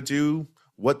 sometimes you got to do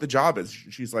what the job is.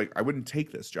 She's like, I wouldn't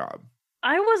take this job.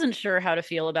 I wasn't sure how to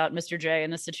feel about Mr. J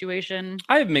in this situation.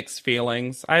 I have mixed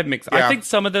feelings. I Yeah. think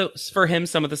for him,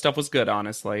 some of the stuff was good,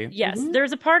 honestly. Yes,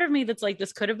 there's a part of me that's like,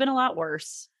 this could have been a lot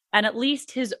worse. And at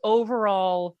least his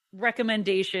overall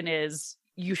recommendation is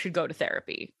you should go to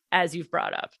therapy, as you've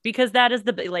brought up, because that is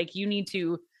you need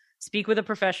to speak with a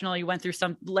professional. You went through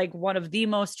one of the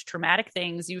most traumatic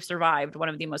things. You survived one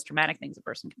of the most traumatic things a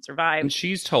person can survive. And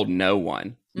she's told no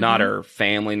one, not her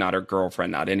family, not her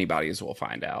girlfriend, not anybody, as we'll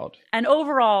find out. And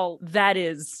overall, that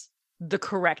is the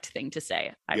correct thing to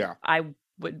say. I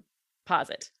would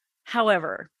posit.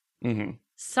 However,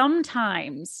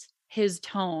 sometimes his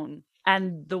tone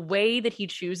and the way that he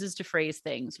chooses to phrase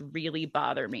things really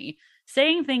bother me.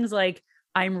 Saying things like,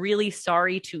 I'm really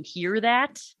sorry to hear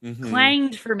that,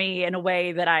 clanged for me in a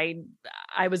way that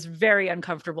I was very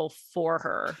uncomfortable for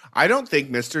her. I don't think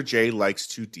Mr. J likes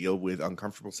to deal with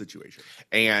uncomfortable situations.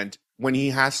 And when he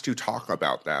has to talk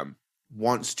about them,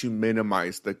 wants to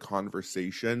minimize the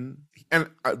conversation. And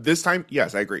this time,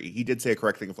 yes, I agree. He did say a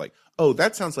correct thing of like, oh,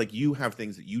 that sounds like you have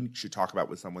things that you should talk about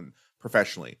with someone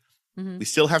professionally. We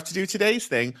still have to do today's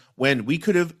thing when we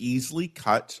could have easily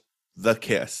cut the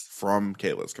kiss from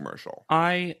Kayla's commercial.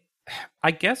 I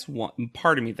guess one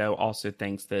part of me, though, also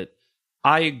thinks that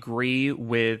I agree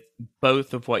with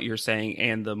both of what you're saying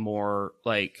and the more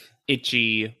like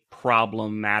itchy,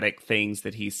 problematic things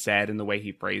that he said and the way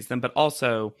he phrased them. But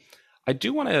also, I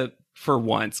do want to, for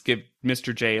once, give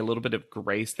Mr. J a little bit of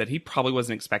grace that he probably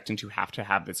wasn't expecting to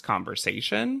have this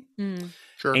conversation.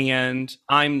 Sure. And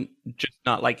I'm just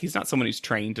not like, he's not someone who's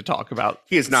trained to talk about.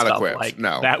 He is not stuff equipped. like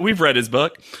No. that. We've read his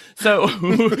book. So,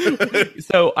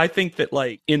 so I think that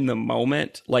like in the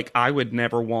moment, like I would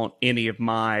never want any of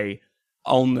my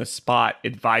on the spot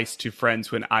advice to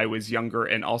friends when I was younger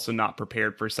and also not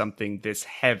prepared for something this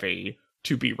heavy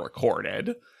to be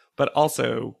recorded. But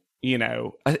also,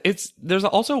 there's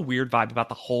also a weird vibe about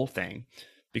the whole thing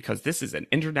because this is an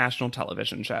international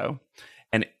television show.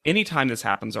 And anytime this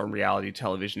happens on reality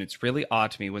television, it's really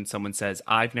odd to me when someone says,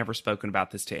 I've never spoken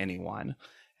about this to anyone.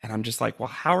 And I'm just like, well,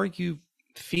 how are you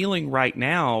feeling right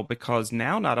now? Because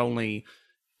now not only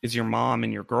is your mom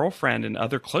and your girlfriend and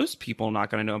other close people not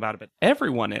going to know about it, but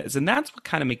everyone is. And that's what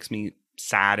kind of makes me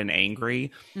sad and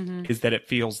angry, is that it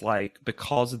feels like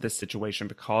because of this situation,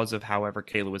 because of however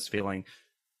Kayla was feeling,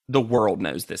 the world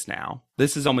knows this now.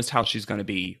 This is almost how she's going to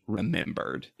be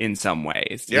remembered in some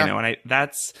ways, and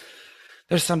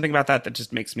there's something about that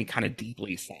just makes me kind of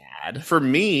deeply sad. For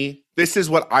me, this is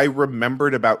what I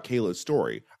remembered about Kayla's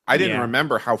story. I didn't Yeah.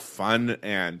 remember how fun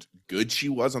and good she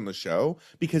was on the show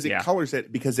because it Yeah. colors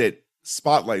it, because it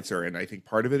spotlights her. And I think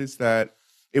part of it is that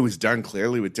it was done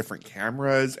clearly with different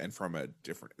cameras and from a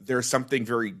different, there's something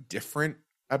very different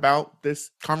about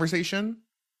this conversation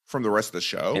from the rest of the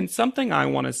show. And something I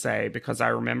want to say, because I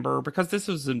remember, because this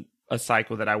was a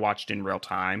cycle that I watched in real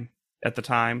time at the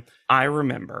time, I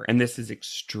remember, and this is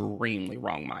extremely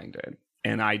wrong-minded,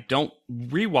 and I don't,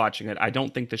 rewatching it, I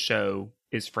don't think the show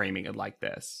is framing it like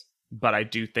this, but I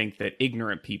do think that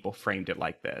ignorant people framed it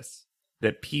like this.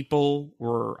 That people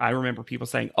were, I remember people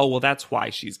saying, oh, well, that's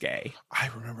why she's gay. I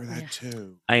remember that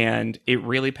too. And it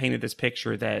really painted this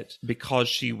picture that because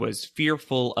she was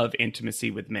fearful of intimacy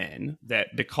with men,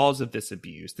 that because of this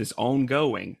abuse, this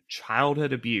ongoing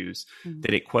childhood abuse,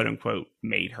 that it quote unquote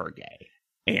made her gay.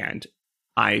 And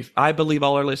I believe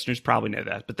all our listeners probably know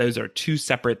that, but those are two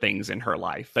separate things in her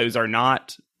life. Those are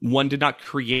not, one did not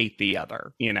create the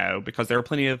other, you know, because there are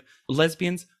plenty of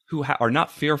lesbians who are not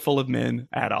fearful of men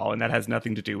at all, and that has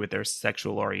nothing to do with their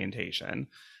sexual orientation.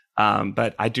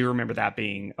 But I do remember that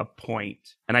being a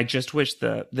point, and I just wish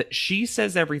that she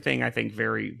says everything, I think,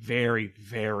 very, very,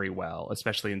 very well,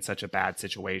 especially in such a bad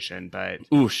situation. But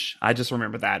oosh, I just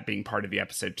remember that being part of the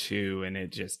episode too, and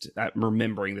it just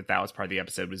remembering that was part of the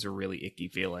episode was a really icky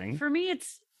feeling. For me,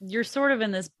 you're sort of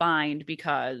in this bind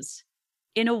because,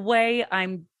 in a way,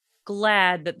 I'm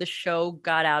glad that the show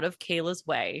got out of Kayla's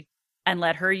way and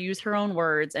let her use her own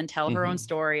words and tell her own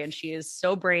story. And she is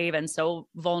so brave and so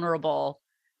vulnerable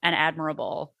and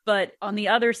admirable. But on the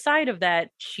other side of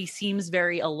that, she seems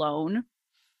very alone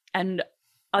and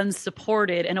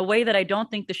unsupported in a way that I don't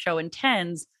think the show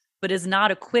intends, but is not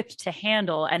equipped to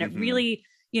handle. And it really,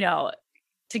 you know,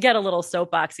 to get a little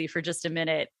soapboxy for just a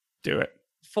minute, Do it.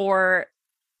 for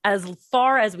as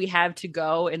far as we have to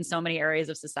go in so many areas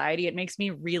of society, it makes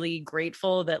me really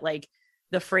grateful that like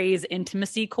the phrase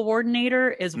intimacy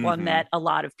coordinator is one that a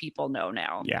lot of people know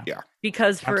now. Yeah.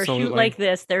 Because for a shoot Absolutely. like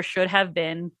this, there should have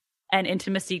been an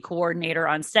intimacy coordinator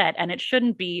on set. And it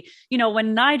shouldn't be, you know,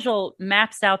 when Nigel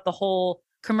maps out the whole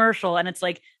commercial and it's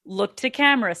like, look to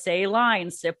camera, say line,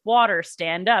 sip water,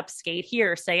 stand up, skate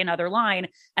here, say another line.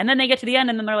 And then they get to the end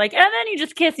and then they're like, and then you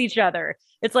just kiss each other.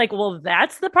 It's like, well,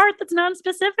 that's the part that's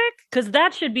non-specific, because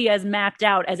that should be as mapped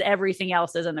out as everything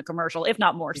else is in the commercial, if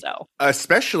not more so.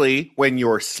 Especially when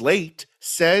your slate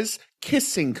says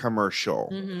kissing commercial,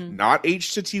 not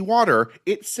H2T water.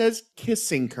 It says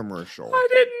kissing commercial. I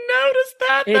didn't notice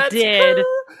that. It That's did.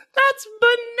 That's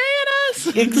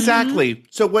bananas. Exactly.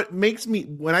 So what makes me,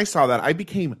 when I saw that, I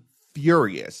became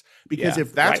furious because Yeah,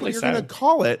 if that's what rightly you're so. going to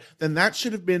call it, then that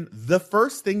should have been the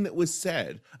first thing that was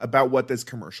said about what this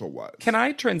commercial was. Can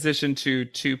I transition to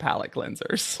two palette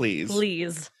cleansers?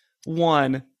 Please.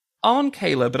 One on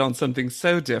Kayla, but on something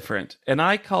so different. And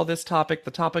I call this topic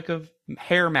the topic of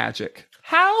hair magic.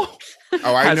 How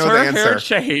Oh, I has know her the hair answer.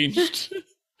 changed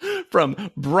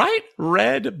from bright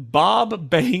red Bob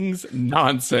Bangs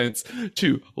nonsense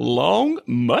to long,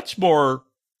 much more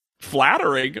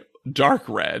flattering dark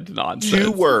red nonsense?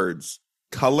 2 words: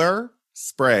 color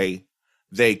spray.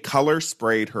 They color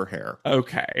sprayed her hair.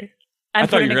 Okay. And I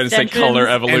thought put you were in going to say extensions. color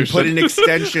And evolution. put in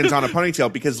extensions on a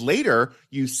ponytail, because later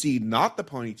you see not the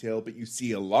ponytail, but you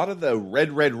see a lot of the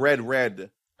red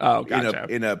Oh, gotcha.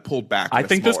 in a pulled back. I in a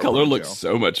think this smaller color ponytail. looks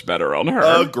so much better on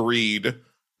her. Agreed.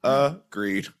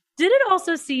 Agreed. Did it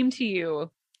also seem to you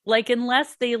like,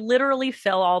 unless they literally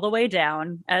fell all the way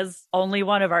down, as only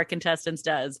one of our contestants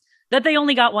does, that they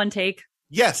only got one take?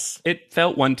 Yes. It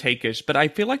felt one take-ish, but I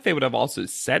feel like they would have also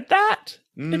said that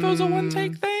if it was a one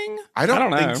take thing. I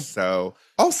don't know. think so.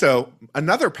 Also,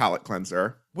 another palette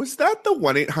cleanser. Was that the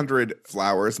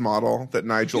 1-800-Flowers model that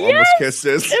Nigel almost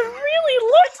kisses? It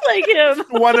really looked like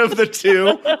him. One of the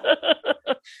two.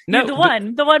 No, the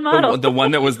one model. the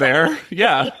one that was there.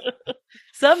 Yeah.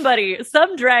 Some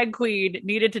drag queen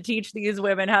needed to teach these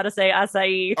women how to say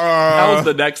acai. That was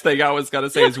the next thing I was going to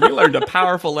say is we learned a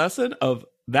powerful lesson of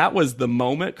that was the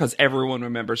moment, because everyone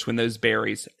remembers when those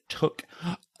berries took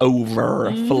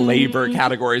over flavor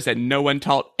categories and no one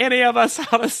taught any of us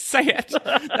how to say it.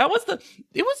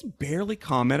 It was barely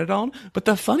commented on, but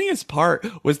the funniest part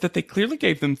was that they clearly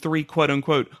gave them 3 quote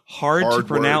unquote hard to Hard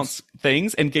pronounce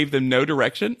things and gave them no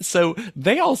direction. So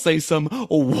they all say some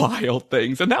wild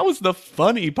things. And that was the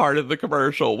funny part of the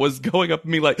commercial, was going up to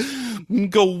me like,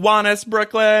 Gowanus,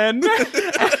 Brooklyn.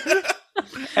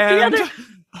 and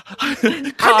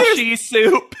kashi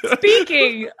soup.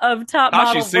 Speaking of top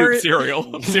Kashi model soup cereal.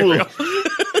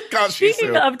 Gosh, she's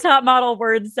Speaking so- of top model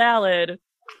word salad,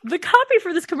 The copy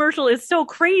for this commercial is so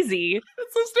crazy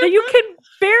It's so that you stupid. can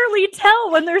barely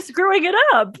tell when they're screwing it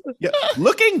up. Yeah.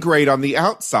 Looking great on the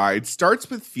outside starts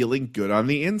with feeling good on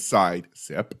the inside.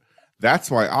 Sip. That's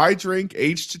why I drink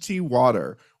H2T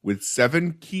water with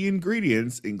 7 key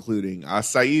ingredients, including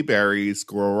acai berries,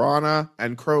 guarana,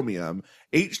 and chromium.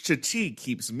 H2T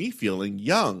keeps me feeling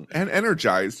young and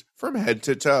energized from head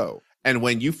to toe. And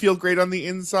when you feel great on the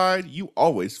inside, you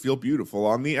always feel beautiful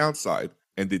on the outside.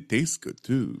 And it tastes good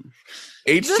too.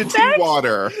 H2T fact-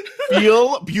 water.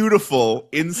 Feel beautiful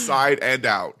inside and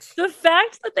out. The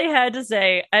fact that they had to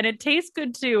say, and it tastes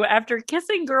good too, after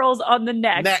kissing girls on the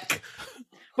neck,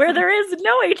 where there is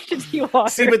no H2T water.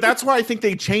 See, but that's why I think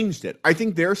they changed it. I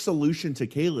think their solution to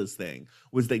Kayla's thing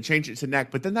was they changed it to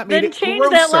neck, but then that made then it change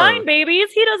grosser. that line, babies.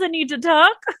 He doesn't need to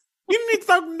talk. He didn't need to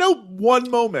talk no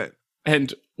one moment.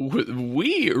 And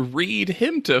we read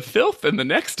him to filth in the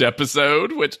next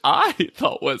episode, which I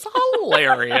thought was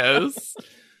hilarious.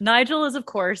 Nigel is, of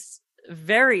course,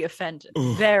 very offended,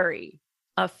 Ugh. very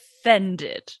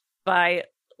offended by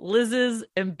Liz's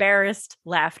embarrassed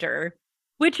laughter,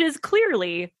 which is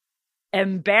clearly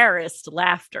embarrassed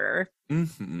laughter.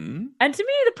 Mm-hmm. And to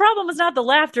me, the problem was not the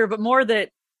laughter, but more that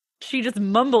she just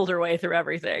mumbled her way through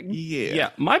everything. Yeah,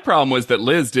 my problem was that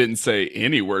Liz didn't say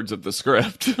any words of the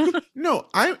script. No,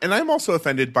 I'm also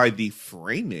offended by the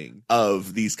framing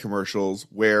of these commercials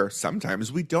where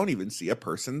sometimes we don't even see a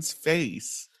person's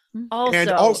face. And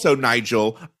also,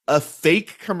 Nigel, a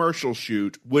fake commercial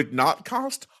shoot would not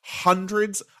cost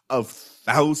hundreds of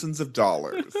thousands of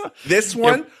dollars. This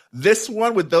one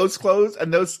with those clothes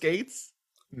and those skates,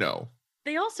 no.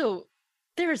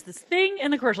 There's this thing in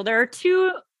the commercial. There are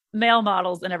 2 male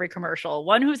models in every commercial.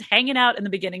 One who's hanging out in the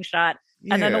beginning shot,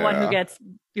 and then the one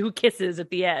who kisses at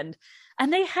the end.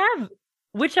 And they have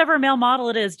whichever male model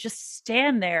it is just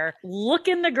stand there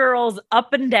looking the girls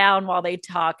up and down while they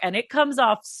talk, and it comes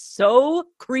off so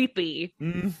creepy.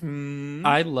 Mm-hmm.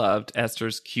 I loved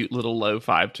Esther's cute little low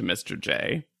five to Mr.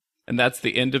 J. And that's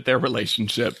the end of their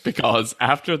relationship, because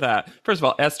after that, first of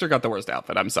all, Esther got the worst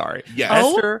outfit. I'm sorry. Yes.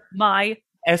 Esther, My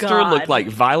Esther God. looked like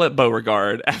Violet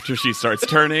Beauregard after she starts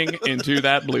turning into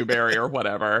that blueberry or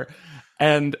whatever.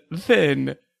 And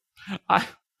then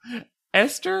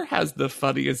Esther has the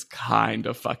funniest kind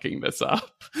of fucking this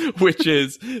up, which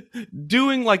is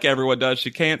doing like everyone does.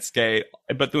 She can't skate,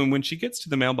 but then when she gets to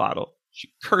the male bottle,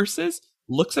 she curses,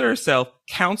 looks at herself,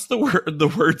 counts the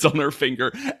words on her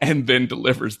finger, and then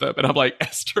delivers them. And I'm like,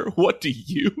 Esther, what do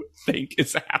you think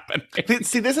is happening?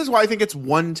 See, this is why I think it's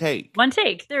one take. One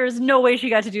take. There is no way she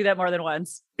got to do that more than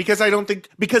once.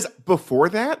 Because before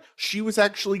that, she was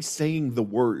actually saying the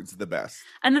words the best.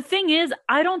 And the thing is,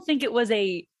 I don't think it was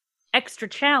a extra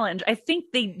challenge. I think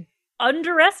they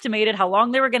underestimated how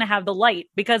long they were going to have the light,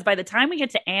 because by the time we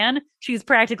get to Anne, she's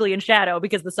practically in shadow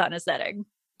because the sun is setting.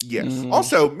 Yes.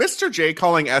 Also, Mr. J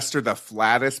calling Esther the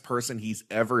flattest person he's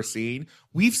ever seen.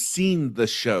 We've seen the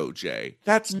show, Jay.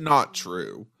 That's not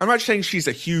true. I'm not saying she's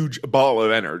a huge ball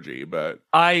of energy, but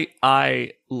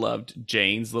I loved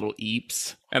Jane's little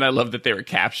eeps, and I love that they were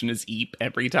captioned as eep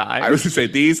every time. I was going to say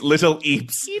these little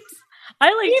eeps.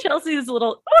 I like Chelsea's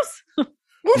little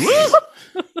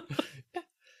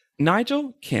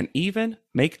Nigel can even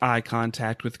make eye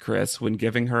contact with Chris when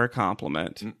giving her a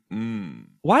compliment. Mm-mm.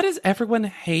 Why does everyone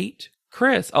hate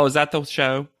Chris? Oh, is that the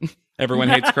show? Everyone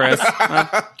hates Chris.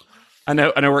 I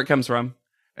know where it comes from.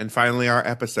 And finally, our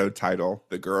episode title,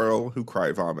 The Girl Who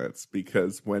Cry Vomits,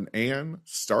 because when Anne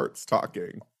starts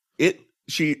talking,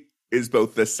 she is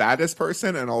both the saddest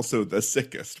person and also the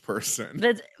sickest person.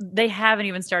 They haven't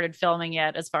even started filming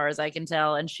yet, as far as I can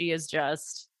tell, and she is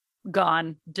just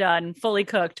gone, done, fully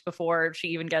cooked before she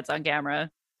even gets on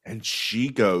camera. And she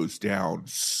goes down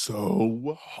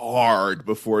so hard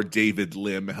before David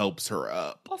Lim helps her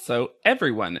up. Also,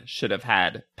 everyone should have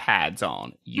had pads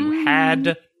on. You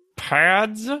had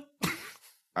pads?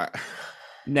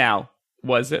 Now,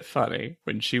 was it funny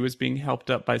when she was being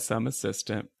helped up by some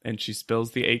assistant and she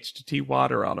spills the H2T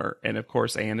water on her? And of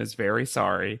course, Anne is very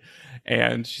sorry.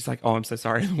 And she's like, oh, I'm so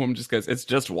sorry. And the woman just goes, it's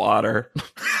just water.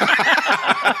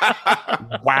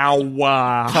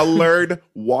 Wow. Colored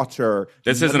water.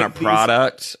 This isn't a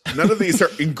product. None of these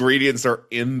ingredients are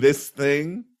in this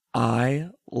thing. I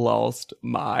lost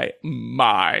my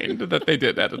mind that they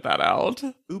did edit that out.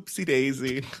 Oopsie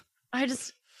daisy.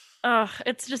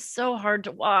 It's just so hard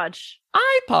to watch.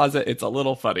 I posit it's a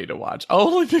little funny to watch,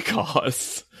 only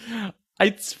because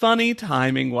It's funny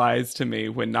timing wise to me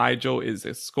when Nigel is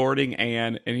escorting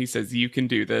Anne and he says, "You can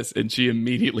do this," and she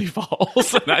immediately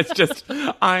falls. And it's just,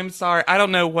 I'm sorry. I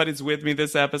don't know what is with me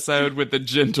this episode with the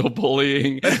gentle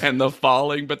bullying and the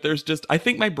falling, but there's just, I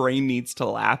think my brain needs to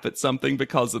laugh at something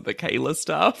because of the Kayla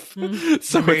stuff.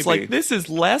 So Maybe. it's like, this is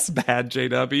less bad,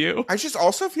 JW. I just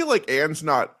also feel like Anne's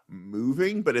not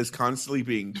moving, but is constantly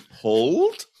being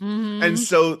pulled. And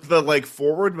so the like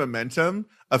forward momentum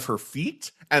of her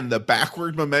feet and the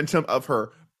backward momentum of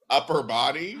her upper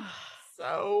body.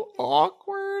 So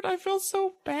awkward. I feel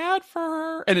so bad for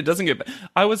her. And it doesn't get,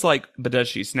 I was like, but does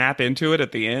she snap into it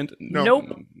at the end? Nope.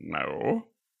 No.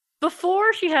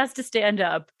 Before she has to stand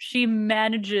up, she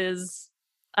manages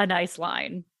a nice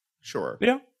line. Sure.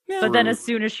 Yeah. Yeah. But then as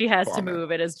soon as she has to Vomit.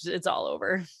 move, it's all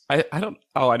over. I don't,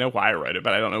 I know why I wrote it,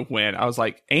 but I don't know when. I was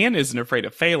like, Anne isn't afraid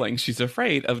of failing. She's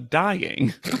afraid of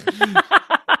dying.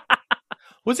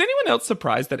 Was anyone else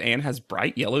surprised that Anne has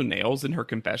bright yellow nails in her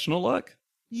confessional look?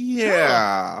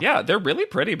 Yeah. Yeah, they're really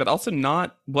pretty, but also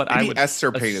not what I Maybe would.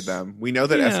 Esther painted them. We know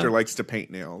that Yeah. Esther likes to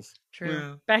paint nails. True.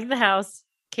 Yeah. Back at the house,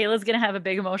 Kayla's going to have a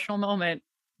big emotional moment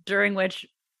during which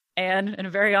Anne, in a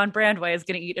very on-brand way, is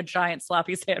going to eat a giant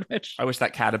sloppy sandwich. I wish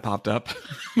that cat had popped up.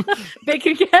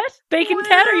 Bacon cat? Bacon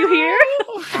cat, are you here?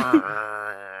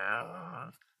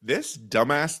 This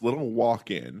dumbass little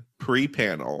walk-in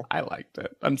pre-panel. I liked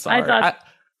it. I'm sorry.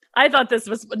 I thought this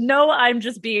was, no, I'm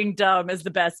just being dumb is the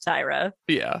best, Tyra.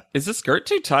 Yeah. Is the skirt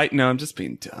too tight? No, I'm just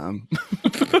being dumb.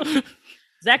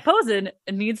 Zach Posen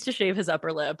needs to shave his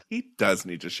upper lip. He does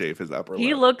need to shave his upper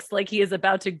He lip. looks like he is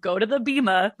about to go to the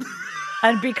Bima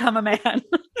and become a man.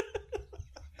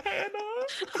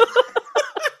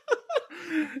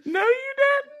 No, you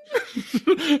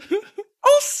didn't.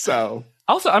 Also,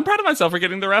 I'm proud of myself for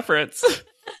getting the reference.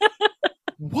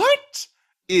 what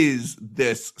is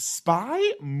this spy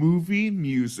movie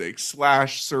music /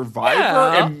 Survivor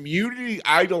Yeah. immunity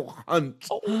idol hunt?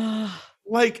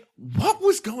 Like, what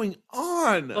was going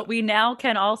on? But we now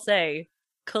can all say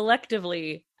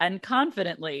collectively and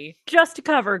confidently, just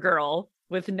cover girl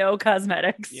with no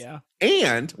cosmetics. Yeah.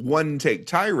 And one take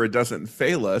Tyra doesn't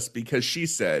fail us because she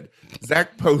said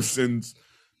Zach Posen's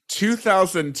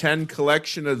 2010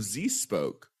 collection of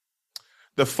Z-Spoke,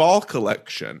 the fall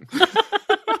collection.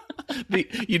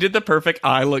 You did the perfect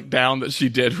eye look down that she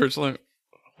did, where it's like,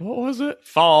 what was it?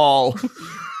 Fall.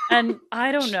 And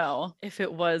I don't know if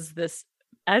it was this,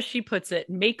 as she puts it,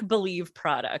 make-believe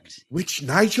product. Which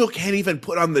Nigel can't even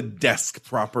put on the desk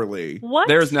properly. What?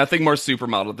 There's nothing more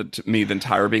supermodel to me than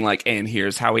Tyra being like, and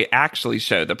here's how we actually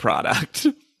show the product.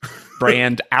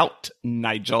 Brand out,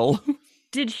 Nigel.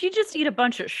 Did she just eat a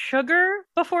bunch of sugar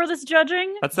before this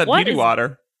judging? That's that What beauty is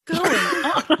water. going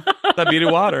on? That beauty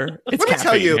water. It's Let me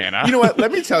tell caffeine, you, Hannah. you know what?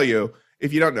 Let me tell you,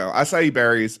 if you don't know, acai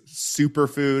berries,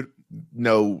 superfood,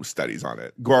 no studies on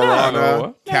it. Guarana,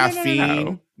 No. caffeine,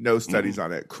 No. no studies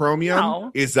on it. Chromium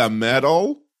No. is a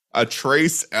metal, a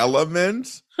trace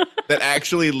element that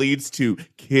actually leads to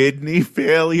kidney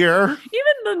failure.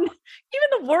 Even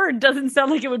the word doesn't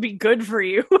sound like it would be good for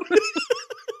you.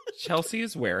 Chelsea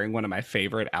is wearing one of my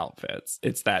favorite outfits.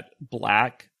 It's that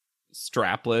black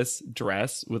strapless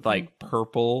dress with like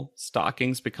purple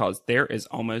stockings, because there is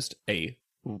almost a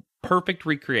perfect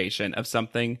recreation of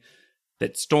something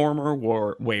that Stormer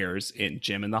wears in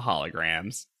Jim and the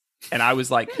Holograms. And I was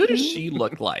like, who does she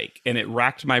look like? And it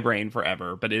racked my brain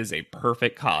forever, but it is a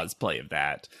perfect cosplay of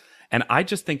that. And I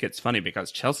just think it's funny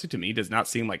because Chelsea to me does not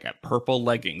seem like a purple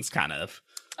leggings kind of.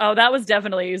 Oh, that was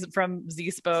definitely from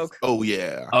Z-Spoke. Oh,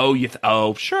 yeah.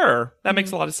 Oh, sure. That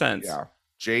makes a lot of sense. Yeah.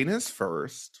 Jane is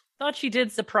first. Thought she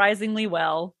did surprisingly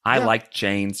well. I Yeah. liked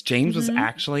Jane's. Jane's was Mhm.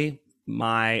 actually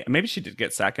maybe she did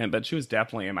get second, but she was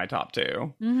definitely in my top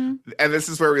two. Mm-hmm. And this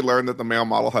is where we learned that the male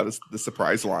model had the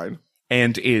surprise line.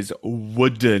 And is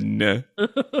wooden.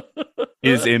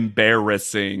 Is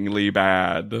embarrassingly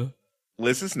bad.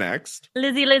 Liz is next.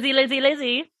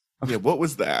 Lizzie. Yeah, what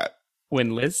was that?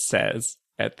 When Liz says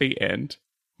at the end,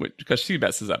 because she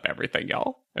messes up everything,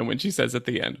 y'all. And when she says at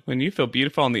the end, when you feel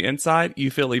beautiful on the inside,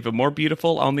 you feel even more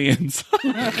beautiful on the inside.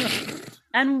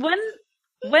 And when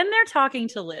they're talking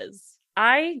to Liz,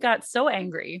 I got so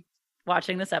angry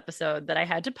watching this episode that I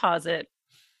had to pause it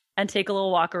and take a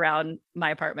little walk around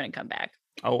my apartment and come back.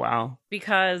 Oh, wow.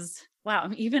 Because wow,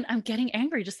 I'm getting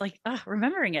angry just like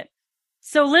remembering it.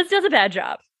 So Liz does a bad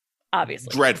job,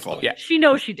 obviously. Dreadful. Yeah. She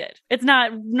knows she did. It's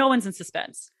not, no one's in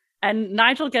suspense. And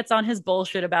Nigel gets on his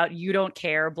bullshit about you don't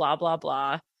care, blah, blah,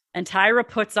 blah. And Tyra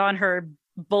puts on her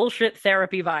bullshit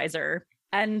therapy visor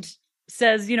and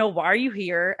says, why are you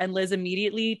here? And Liz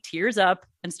immediately tears up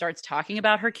and starts talking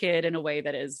about her kid in a way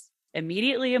that is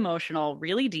immediately emotional,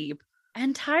 really deep.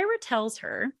 And Tyra tells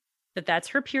her that that's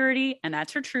her purity and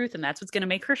that's her truth and that's what's going to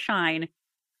make her shine.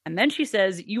 And then she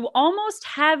says, you almost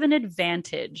have an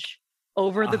advantage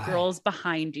over the girls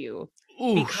behind you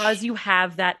because you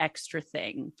have that extra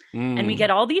thing. And we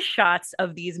get all these shots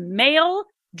of these male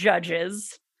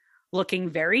judges looking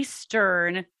very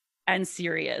stern and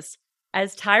serious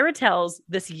as Tyra tells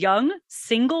this young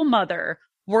single mother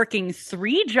working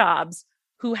 3 jobs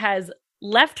who has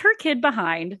left her kid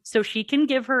behind so she can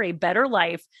give her a better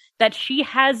life, that she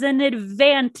has an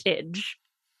advantage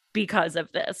because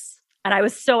of this. And I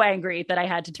was so angry that I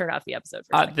had to turn off the episode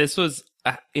for a second. This was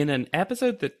in an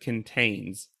episode that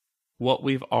contains what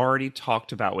we've already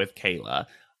talked about with Kayla.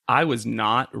 I was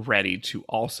not ready to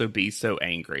also be so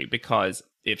angry, because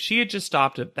if she had just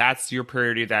stopped at that's your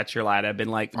priority, that's your light, I'd been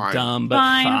like, Fine. dumb, but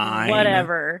fine.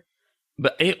 Whatever.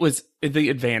 But it was the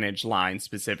advantage line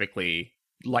specifically,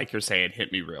 like you're saying,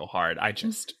 hit me real hard. I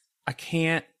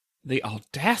can't, the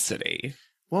audacity.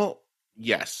 Well,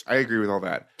 yes, I agree with all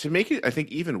that. To make it, I think,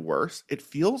 even worse, it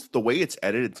feels the way it's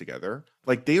edited together,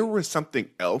 like there was something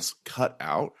else cut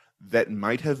out that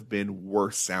might have been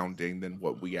worse sounding than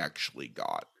what we actually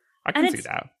got. I can see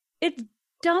that. It's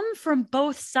dumb from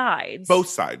both sides. Both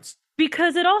sides.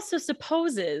 Because it also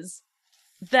supposes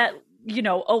that, you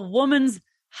know, a woman's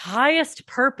highest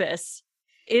purpose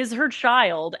is her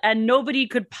child, and no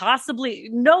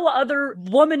other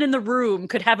woman in the room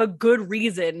could have a good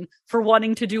reason for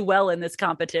wanting to do well in this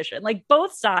competition. Like,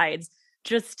 both sides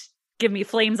just give me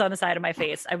flames on the side of my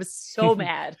face. I was so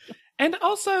mad. And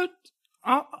also,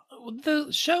 the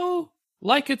show,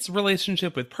 like its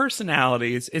relationship with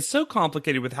personalities, is so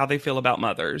complicated with how they feel about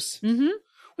mothers. Mm-hmm.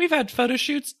 We've had photo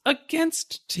shoots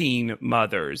against teen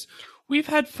mothers. We've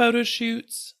had photo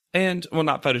shoots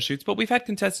not photo shoots, but we've had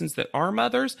contestants that are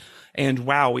mothers. And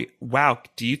wow,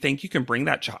 do you think you can bring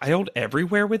that child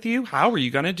everywhere with you? How are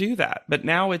you going to do that? But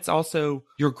now it's also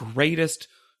your greatest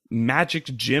magic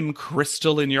gem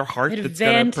crystal in your heart that's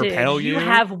going to propel you. You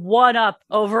have one up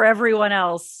over everyone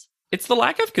else. It's the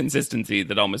lack of consistency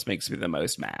that almost makes me the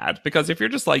most mad. Because if you're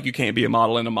just like, you can't be a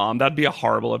model and a mom, that'd be a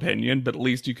horrible opinion. But at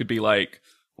least you could be like,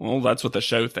 well, that's what the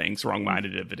show thinks,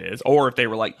 wrong-minded if it is. Or if they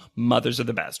were like, mothers are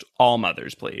the best. All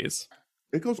mothers, please.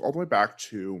 It goes all the way back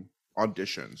to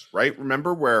auditions, right?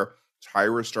 Remember where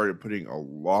Tyra started putting a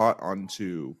lot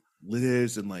onto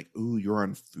Liz and like, ooh, you're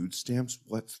on food stamps?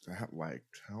 What's that like?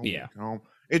 Tell me.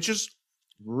 It's just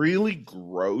really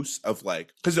gross of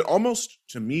like, because it almost,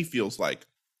 to me, feels like,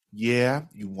 yeah,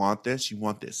 you want this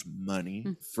money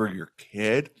for your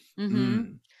kid.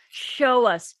 Mm-hmm. Show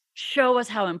us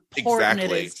how important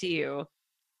it is to you.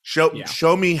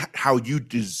 Show me how you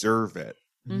deserve it.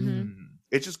 Mm-hmm.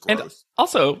 It's just gross. And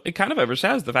also, it kind of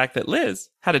overshadows the fact that Liz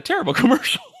had a terrible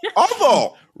commercial.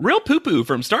 Awful. Real poo-poo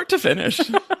from start to finish.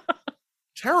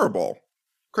 Terrible.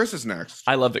 Chris is next.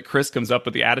 I love that Chris comes up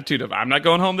with the attitude of, I'm not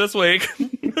going home this week.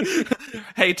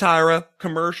 Hey, Tyra,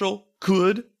 commercial,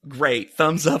 good, great.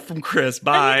 Thumbs up from Chris.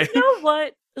 Bye. And you know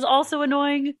what is also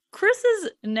annoying?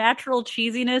 Chris's natural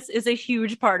cheesiness is a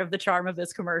huge part of the charm of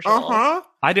this commercial. Uh-huh.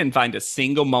 I didn't find a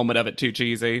single moment of it too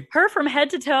cheesy. Her from head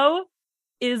to toe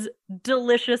is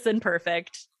delicious and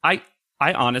perfect. I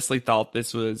honestly thought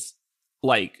this was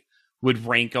like would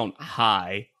rank on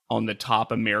high on the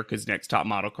top America's Next Top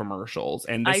Model commercials.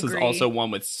 And this is also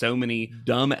one with so many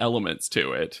dumb elements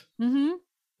to it. Mm-hmm.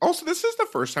 Also, this is the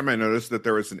first time I noticed that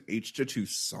there was an H2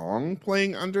 song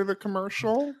playing under the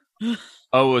commercial.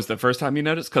 Oh, it was the first time you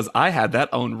noticed? Because I had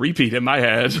that on repeat in my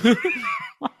head.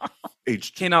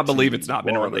 Cannot believe it's not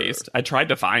been released. I tried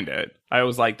to find it. I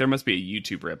was like, there must be a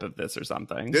YouTube rip of this or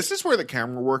something. This is where the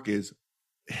camera work is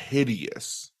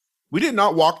hideous. We did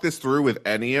not walk this through with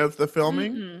any of the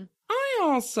filming. Mm-hmm. I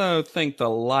also think the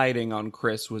lighting on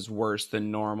Chris was worse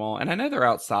than normal. And I know they're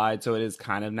outside, so it is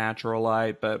kind of natural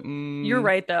light, but... You're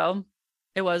right, though.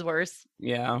 It was worse.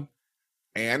 Yeah.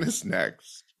 Anne is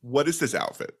next. What is this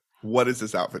outfit? What is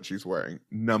this outfit she's wearing?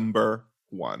 Number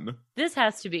 1. This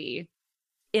has to be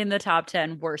in the top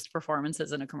 10 worst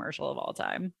performances in a commercial of all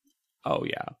time. Oh,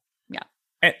 yeah. Yeah.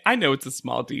 And I know it's a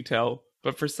small detail,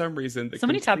 but for some reason... So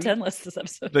many top 10 lists this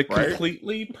episode. The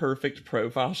completely perfect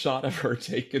profile shot of her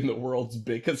taking the world's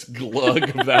biggest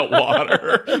glug of that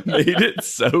water made it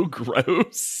so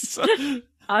gross.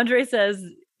 Andre says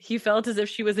he felt as if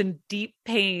she was in deep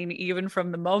pain even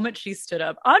from the moment she stood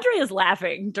up. Andre is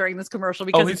laughing during this commercial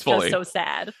because it's just so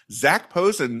sad. Zach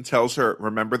Posen tells her,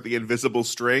 remember the invisible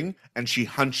string? And she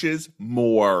hunches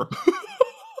more.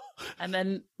 And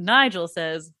then Nigel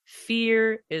says,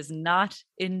 fear is not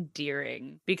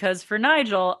endearing. Because for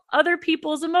Nigel, other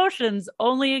people's emotions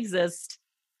only exist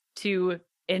to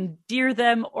endear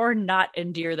them or not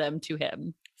endear them to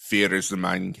him. Fear is the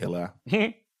mind killer.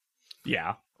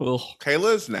 Yeah. Ugh.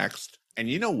 Kayla is next. And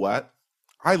you know what?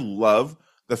 I love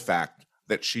the fact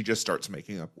that she just starts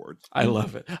making up words. I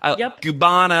love it. Yep.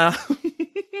 Gubana.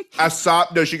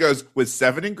 No, she goes with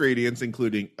 7 ingredients,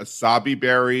 including asabi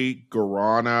berry,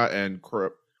 guarana, and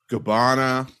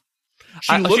gabana.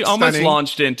 She She almost stunning.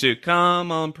 launched into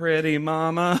 "Come on, pretty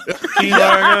mama."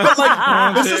 But,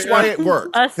 like, this is why it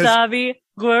works. 'Cause Asabi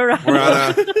guarana.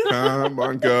 guarana, come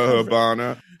on,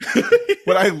 gabana.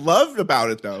 What I loved about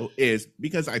it, though, is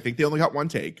because I think they only got one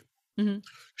take. Mhm.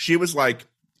 She was like,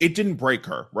 it didn't break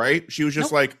her, right? She was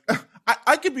just like,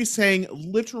 I could be saying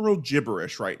literal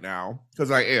gibberish right now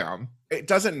because I am. It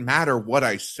doesn't matter what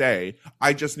I say.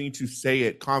 I just need to say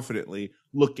it confidently,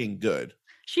 looking good.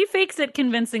 She fakes it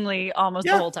convincingly almost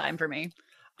Yeah. the whole time for me.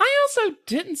 I also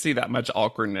didn't see that much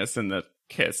awkwardness in the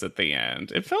kiss at the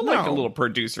end. It felt like a No. little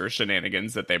producer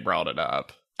shenanigans that they brought it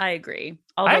up. I agree.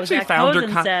 Although actually Zach found her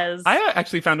Posen says, I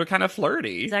actually found her kind of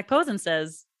flirty. Zach Posen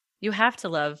says, you have to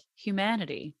love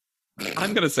humanity.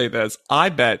 I'm going to say this. I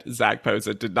bet Zach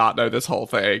Posen did not know this whole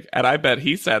thing. And I bet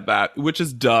he said that, which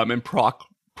is dumb and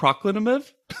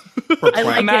proclamative. I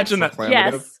like Imagine that.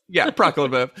 Yes. Yeah,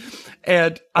 proclamative.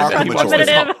 And I bet he watched this.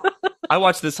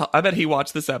 Proclamative. I bet he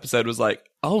watched this episode, was like,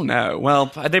 oh no. Well,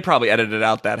 they probably edited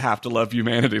out that "have to love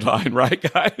humanity" line, right,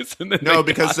 guys? And then No,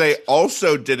 because they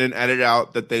also didn't edit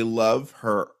out that they love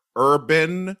her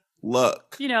urban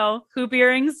look You know, hoop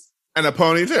earrings. and a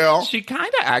ponytail. she kind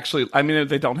of actually, I mean,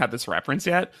 they don't have this reference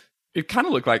yet. It kind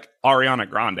of looked like Ariana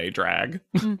Grande drag.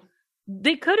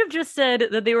 They could have just said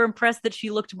that they were impressed that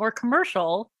she looked more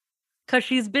commercial because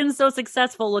she's been so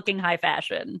successful looking high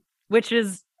fashion, which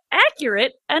is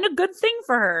accurate and a good thing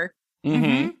for her.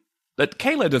 Mm-hmm. But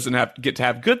Kayla doesn't get to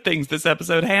have good things this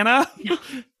episode, Hannah.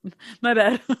 My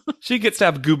bad. She gets to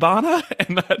have Gubana,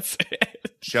 and that's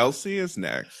it. Chelsea is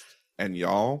next. And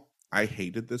y'all, I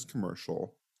hated this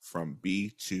commercial from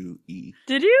B to E.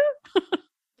 Did you?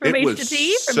 From It H was to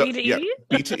T? From so- B to yeah, E?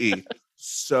 B to E.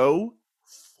 So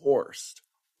forced.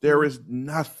 There is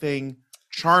nothing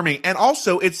charming. And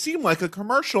also, it seemed like a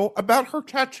commercial about her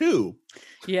tattoo.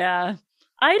 Yeah.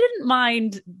 I didn't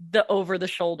mind the over the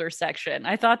shoulder section.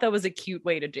 I thought that was a cute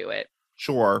way to do it.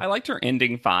 Sure. I liked her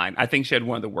ending fine. I think she had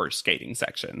one of the worst skating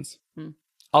sections. Hmm.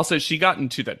 Also, she got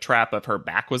into the trap of her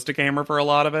back was to camera for a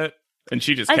lot of it, and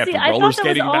she just I kept see. I roller thought that was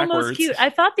skating almost backwards. cute. I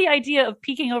thought the idea of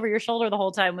peeking over your shoulder the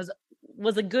whole time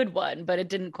was a good one, but it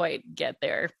didn't quite get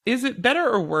there. Is it better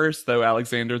or worse, though,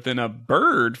 Alexander, than a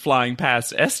bird flying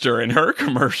past Esther in her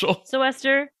commercial? So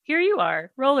Esther, here you are,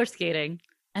 roller skating,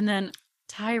 and then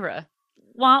Tyra,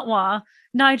 wah wah,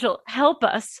 Nigel, help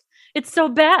us! It's so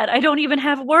bad. I don't even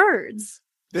have words.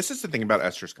 This is the thing about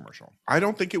Esther's commercial. I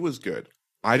don't think it was good.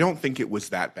 I don't think it was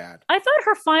that bad. I thought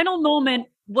her final moment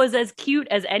was as cute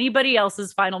as anybody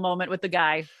else's final moment with the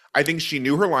guy. I think she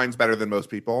knew her lines better than most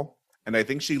people. And I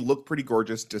think she looked pretty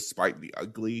gorgeous despite the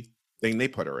ugly thing they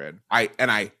put her in.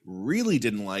 I really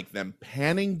didn't like them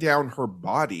panning down her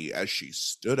body as she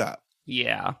stood up.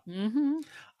 Yeah. Mm-hmm.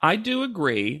 I do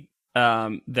agree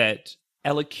that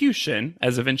elocution,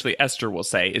 as eventually Esther will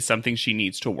say, is something she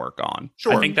needs to work on.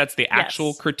 Sure. I think that's the actual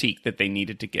Yes. critique that they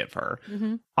needed to give her.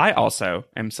 Mm-hmm. I also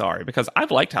am sorry because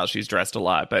I've liked how she's dressed a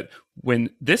lot, but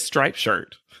when this striped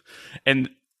shirt and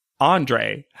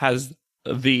Andre has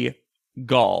the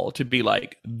gall to be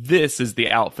like, this is the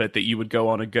outfit that you would go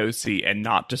on a go see and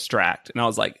not distract. And I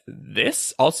was like,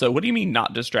 this? Also, what do you mean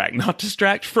not distract? Not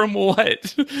distract from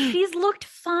what? She's looked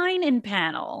fine in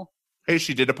panel. Hey,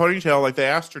 she did a ponytail like they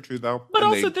asked her to, though. But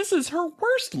And also, this is her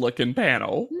worst looking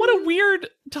panel. What a weird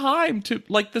time to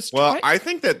like this. well, I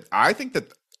think that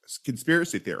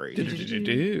conspiracy theory.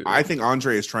 I think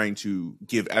Andre is trying to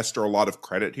give Esther a lot of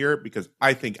credit here because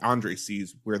I think Andre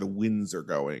sees where the winds are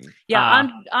going. Yeah,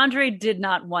 Andre did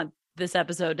not want this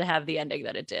episode to have the ending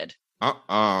that it did.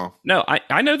 No,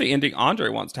 I know the ending Andre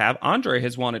wants to have. Andre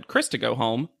has wanted Chris to go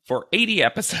home for 80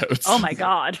 episodes. Oh my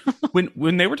god.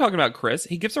 When they were talking about Chris,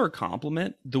 he gives her a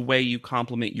compliment the way you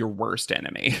compliment your worst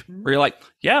enemy. Where you're like,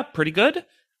 yeah, pretty good,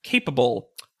 capable,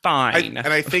 fine. And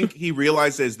I think he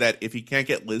realizes that if he can't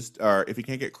get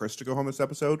Chris to go home this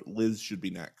episode, Liz should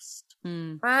be next.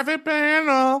 Private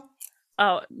panel.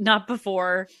 Oh, not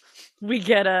before we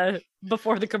get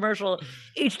before the commercial.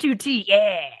 H2T,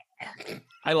 yeah.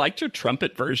 I liked your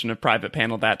trumpet version of Private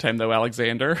Panel that time, though,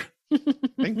 Alexander.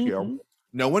 Thank you.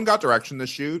 No one got direction to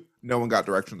shoot. No one got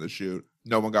direction to shoot.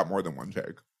 No one got more than one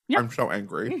take. Yep. I'm so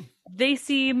angry. They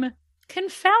seem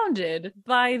confounded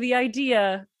by the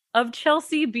idea of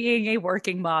Chelsea being a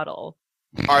working model.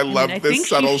 I love I this think she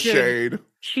subtle should-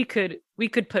 shade. We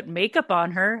could put makeup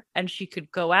on her and she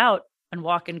could go out and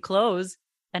walk in clothes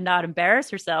and not embarrass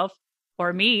herself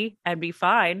or me and be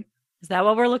fine. Is that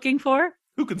what we're looking for?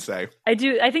 Who can say? I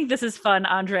do. I think this is fun,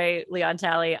 Andre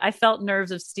Leontali. I felt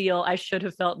nerves of steel. I should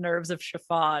have felt nerves of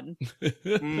chiffon.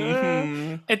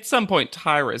 Mhm. At some point,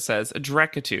 Tyra says,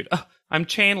 Drekitude. Oh, I'm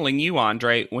channeling you,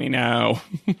 Andre. We know.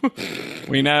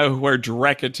 We know where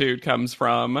Drekitude comes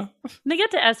from. When they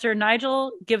get to Esther,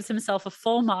 Nigel gives himself a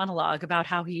full monologue about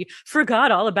how he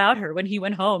forgot all about her when he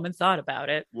went home and thought about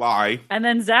it. Lie. And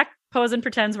then Zach Posen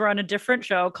pretends we're on a different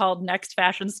show called Next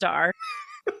Fashion Star.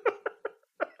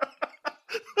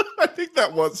 I think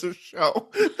that was a show.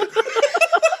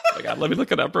 Oh my God, let me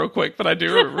look it up real quick, but I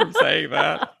do remember him saying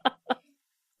that.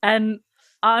 And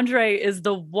Andre is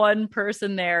the one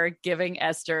person there giving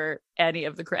Esther any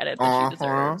of the credit that she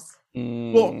deserves.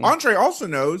 Well, Andre also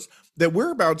knows that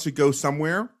we're about to go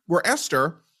somewhere where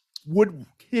Esther would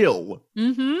kill.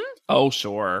 Mm-hmm. Oh,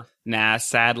 sure. Nah,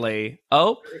 sadly.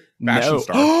 Oh, Fashion no.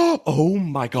 star. Oh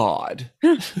my God.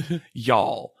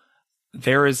 Y'all,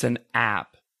 there is an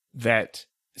app that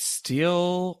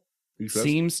still Exists?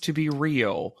 seems to be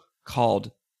real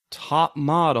called Top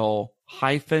Model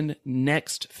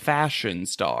Next Fashion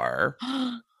Star.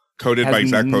 Coded by Has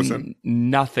Zach Posen.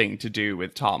 Nothing to do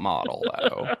with Top Model,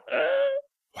 though.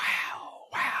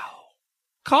 Wow.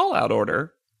 Call out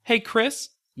order. Hey, Chris,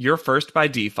 you're first by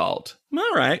default.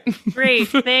 All right. Great.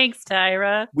 Thanks,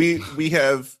 Tyra. We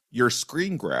have your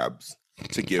screen grabs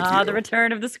to give you. The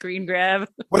return of the screen grab.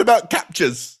 What about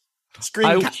captchas?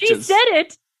 Screen captchas. She said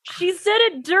it. She said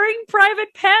it during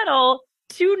private panel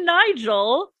to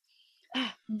Nigel.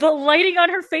 The lighting on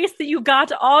her face that you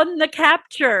got on the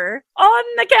capture. On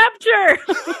the capture.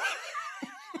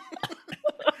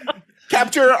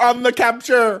 Capture on the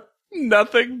capture.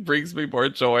 Nothing brings me more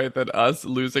joy than us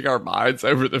losing our minds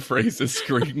over the phrases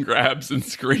screen grabs and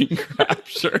screen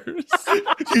captures.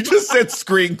 You just said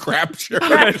screen capture.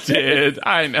 I did.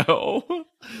 I know.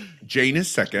 Jane is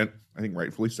second. I think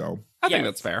rightfully so. I think Yes.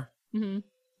 that's fair. Mm-hmm.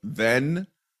 Then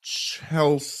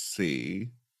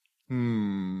Chelsea.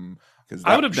 'Cause I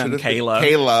that would have done should been Kayla.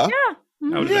 Kayla. Yeah.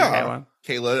 I would have Yeah. been Kayla.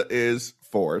 Kayla is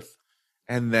fourth.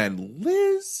 And then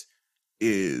Liz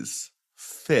is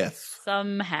fifth.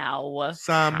 Somehow.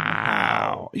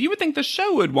 Somehow. You would think the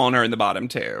show would want her in the bottom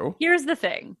too. Here's the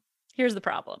thing. Here's the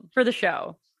problem for the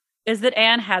show is that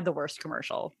Anne had the worst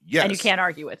commercial. Yes. And you can't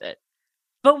argue with it.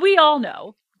 But we all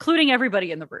know, including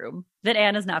everybody in the room, that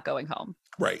Anne is not going home.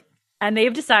 Right. And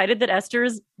they've decided that Esther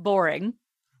is boring.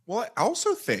 Well, I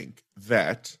also think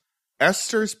that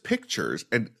Esther's pictures,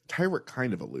 and Tyra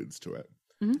kind of alludes to it,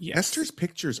 Yes. Esther's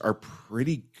pictures are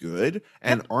pretty good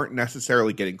and aren't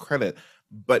necessarily getting credit.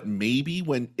 But maybe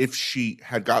if she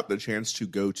had got the chance to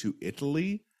go to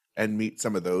Italy and meet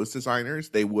some of those designers,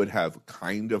 they would have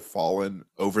kind of fallen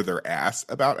over their ass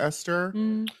about Esther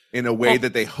in a way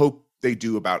that they hope they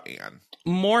do about Anne.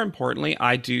 More importantly,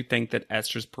 I do think that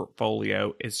Esther's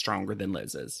portfolio is stronger than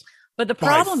Liz's. But the By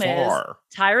problem is far.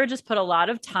 Tyra just put a lot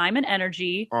of time and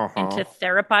energy Uh-huh. into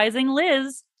therapizing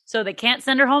Liz, so they can't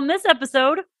send her home this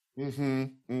episode.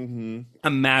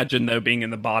 Imagine, though, being in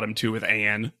the bottom two with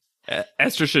Anne.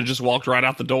 Esther should have just walked right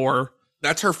out the door.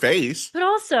 That's her face. But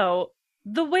also,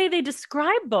 the way they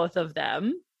describe both of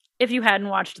them, if you hadn't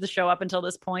watched the show up until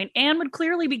this point, Anne would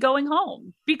clearly be going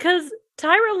home. Because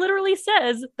Tyra literally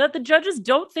says that the judges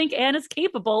don't think Anne is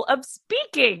capable of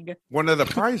speaking. One of the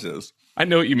prizes. I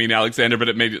know what you mean, Alexander, but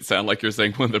it made it sound like you're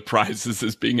saying one of the prizes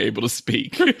is being able to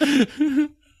speak.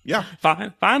 Yeah.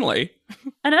 Finally.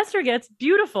 And Esther gets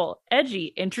beautiful, edgy,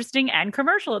 interesting, and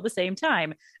commercial at the same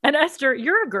time. And Esther,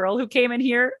 you're a girl who came in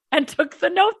here and took the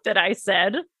note that I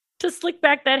said to slick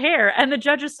back that hair. And the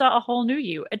judges saw a whole new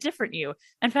you, a different you.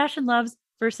 And fashion loves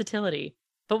versatility.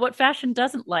 But what fashion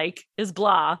doesn't like is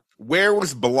blah. Where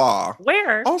was blah?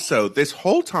 Where? Also, this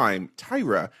whole time,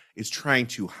 Tyra is trying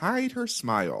to hide her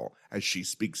smile as she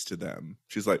speaks to them.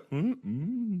 She's like,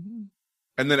 And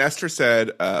then Esther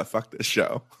said, fuck this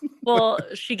show. Well,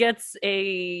 she gets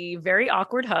a very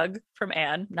awkward hug from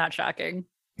Anne, not shocking,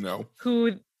 No.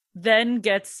 who then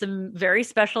gets some very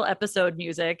special episode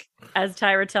music as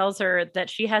Tyra tells her that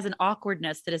she has an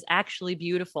awkwardness that is actually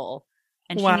beautiful.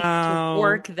 And she needs Wow. to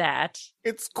work that.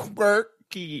 It's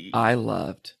quirky. I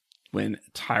loved when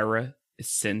Tyra is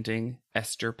sending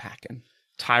Esther packing.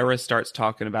 Tyra starts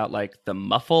talking about like the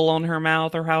muffle on her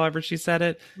mouth or however she said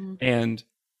it. And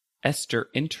Esther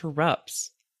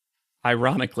interrupts,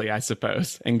 ironically, I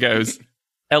suppose, and goes,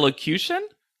 elocution?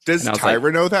 Does And I was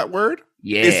Tyra know that word?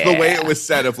 Yeah. It's the way it was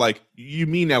said of like, you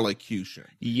mean elocution.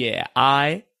 Yeah,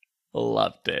 I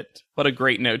loved it. What a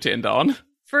great note to end on.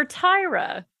 For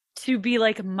Tyra to be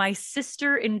like my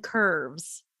sister in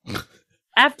curves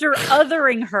after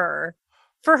othering her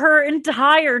for her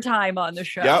entire time on the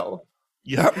show.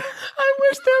 Yep. I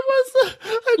wish there was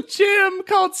a gym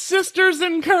called Sisters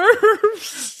in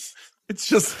Curves. It's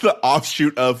just the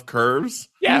offshoot of Curves.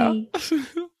 Yeah.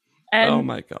 And oh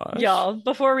my gosh. y'all,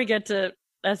 before we get to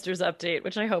Esther's update,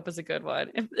 which I hope is a good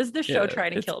one, is this show Yeah,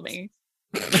 trying to kill me?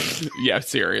 Yeah,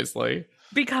 seriously.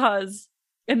 Because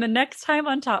in the next time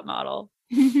on Top Model,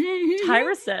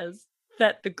 Tyra says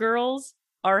that the girls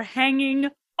are hanging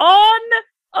on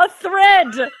a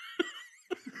thread.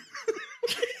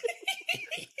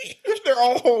 They're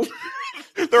all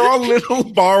little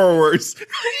borrowers.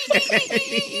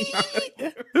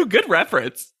 Ooh, good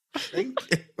reference. Thank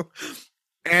you.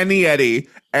 Annie Eddie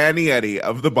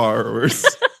of the borrowers.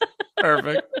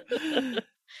 Perfect.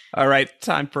 All right,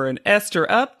 time for an Esther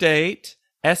update.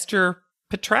 Esther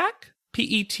Petrak,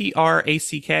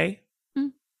 Petrack,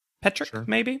 Petrick, Sure.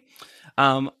 maybe.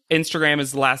 Instagram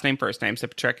is the last name, first name, so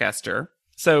Petrak Esther.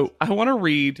 So I want to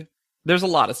read. There's a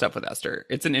lot of stuff with Esther.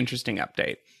 It's an interesting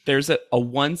update. There's a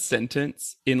one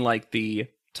sentence in like the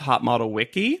Top Model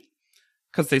Wiki,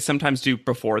 because they sometimes do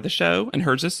before the show, and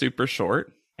hers is super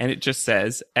short. And it just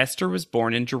says, Esther was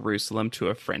born in Jerusalem to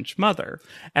a French mother.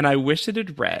 And I wish it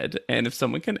had read, and if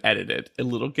someone can edit it, a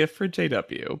little gift for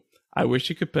JW. I wish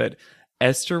you could put,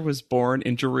 Esther was born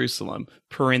in Jerusalem,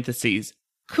 parentheses,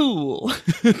 cool,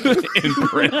 in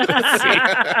parentheses.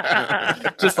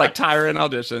 Just like Tyra in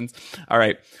auditions. All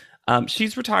right.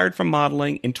 She's retired from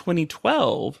modeling in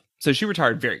 2012. So she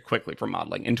retired very quickly from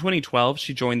modeling. In 2012,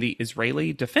 she joined the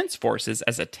Israeli Defense Forces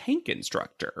as a tank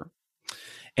instructor.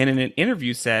 And in an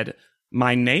interview said,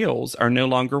 my nails are no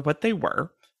longer what they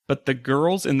were, but the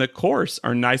girls in the course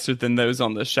are nicer than those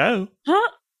on the show. Huh?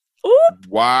 Oop.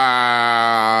 Wow.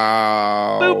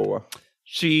 Boop.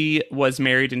 She was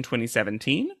married in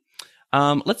 2017.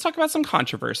 Let's talk about some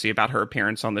controversy about her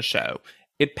appearance on the show.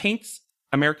 It paints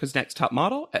America's Next Top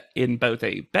Model in both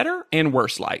a better and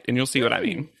worse light, and you'll see what I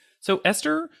mean. So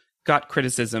Esther got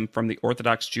criticism from the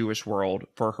Orthodox Jewish world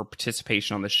for her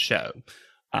participation on the show,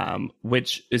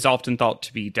 which is often thought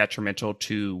to be detrimental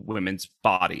to women's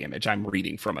body image. I'm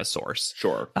reading from a source.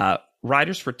 Sure.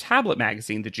 Writers for Tablet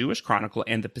Magazine, the Jewish Chronicle,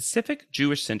 and the Pacific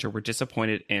Jewish Center were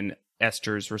disappointed in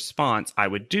Esther's response, I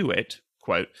would do it,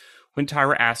 quote, when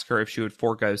Tyra asked her if she would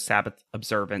forego Sabbath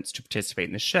observance to participate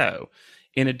in the show.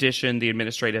 In addition, the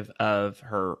administrative of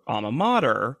her alma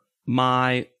mater,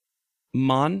 Maimonides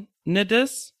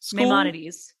School?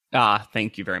 Maimonides.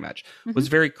 Thank you very much. Was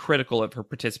very critical of her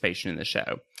participation in the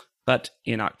show. But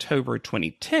in October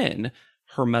 2010,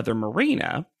 her mother,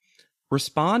 Marina,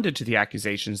 responded to the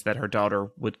accusations that her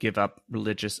daughter would give up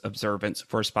religious observance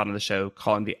for a spot on the show,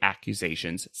 calling the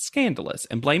accusations scandalous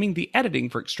and blaming the editing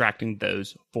for extracting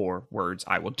those 4 words,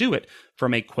 I will do it,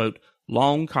 from a, quote,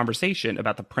 long conversation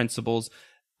about the principles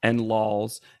and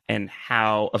laws and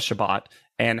how of Shabbat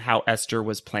and how Esther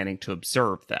was planning to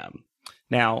observe them.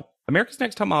 Now, America's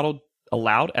Next Top Model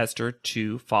allowed Esther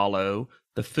to follow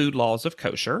the food laws of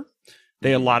kosher.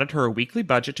 They allotted her a weekly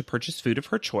budget to purchase food of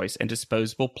her choice and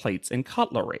disposable plates and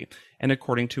cutlery. And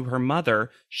according to her mother,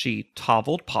 she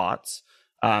taveled pots,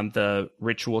 the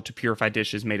ritual to purify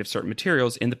dishes made of certain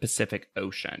materials, in the Pacific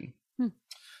Ocean.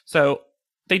 So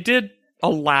they did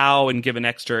allow and give an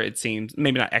extra, it seems,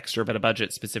 maybe not extra, but a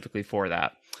budget specifically for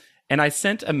that. And I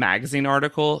sent a magazine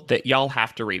article that y'all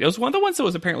have to read. It was one of the ones that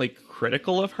was apparently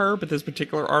critical of her, but this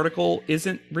particular article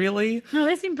isn't really. No,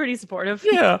 they seem pretty supportive.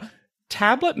 Yeah.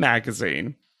 Tablet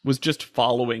Magazine was just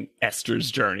following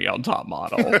Esther's journey on Top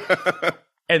Model.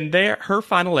 And her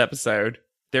final episode,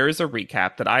 there is a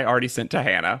recap that I already sent to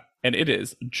Hannah, and it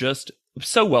is just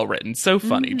so well written, so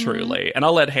funny, truly. And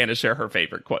I'll let Hannah share her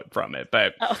favorite quote from it,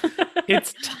 but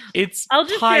it's I'll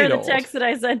just titled, share the text that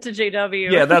I sent to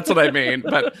JW. Yeah, that's what I mean.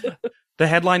 But the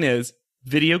headline is,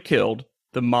 Video Killed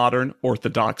the Modern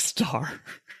Orthodox Star.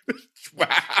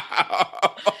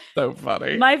 Wow. So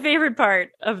funny. My favorite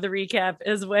part of the recap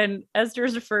is when Esther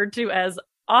is referred to as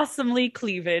awesomely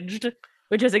cleavaged,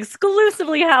 which is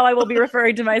exclusively how I will be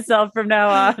referring to myself from now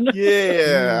on.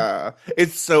 Yeah.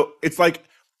 It's like,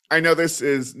 I know this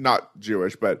is not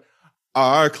Jewish, but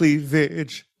our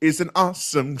cleavage is an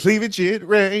awesome cleavage, it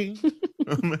rains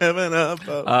from heaven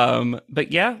above.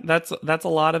 But yeah, that's a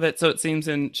lot of it. So it seems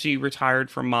she retired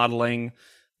from modeling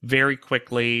very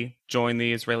quickly, joined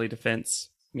the Israeli Defense,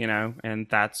 and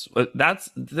that's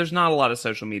there's not a lot of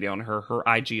social media on her. Her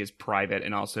IG is private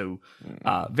and also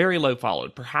very low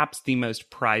followed, perhaps the most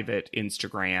private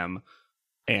Instagram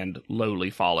and lowly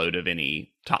followed of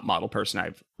any top model person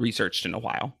I've researched in a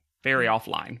while. Very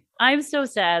offline. I'm so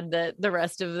sad that the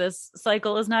rest of this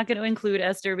cycle is not going to include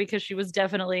Esther, because she was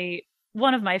definitely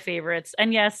one of my favorites.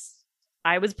 And yes,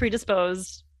 I was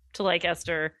predisposed to like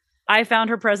Esther. I found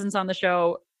her presence on the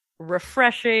show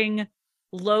refreshing,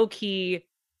 low-key.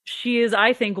 She is,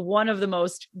 I think, one of the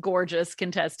most gorgeous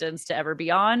contestants to ever be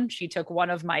on. She took one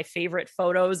of my favorite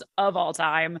photos of all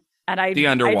time. And the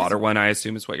underwater one, I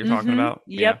assume, is what you're talking about.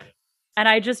 Yep. Yeah. And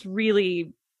I just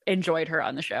really enjoyed her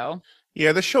on the show.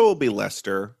 Yeah, the show will be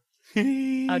Lester.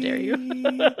 How dare you?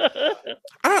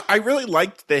 I really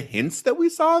liked the hints that we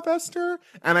saw of Esther.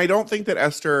 And I don't think that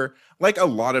Esther, like a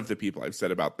lot of the people I've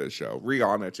said about this show,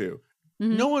 Rihanna too,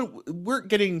 we're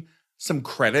getting some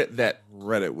credit that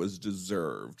Reddit was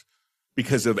deserved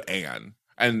because of Anne.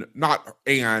 And not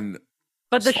Anne,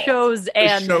 but the show's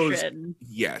Anne mission.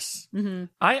 Yes. Mm-hmm.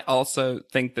 I also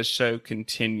think the show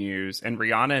continues, and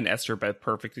Rihanna and Esther are both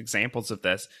perfect examples of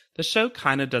this. The show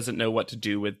kind of doesn't know what to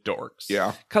do with dorks.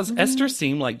 Yeah. Because Esther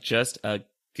seemed like just a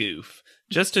goof,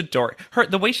 just a dork.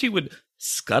 The way she would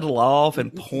scuttle off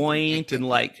and point and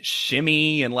like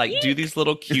shimmy and like do these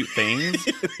little cute things.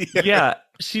 Yeah.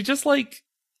 She just like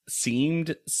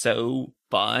seemed so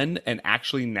fun and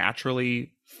actually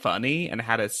naturally funny and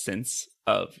had a sense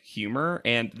of humor,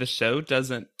 and the show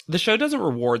doesn't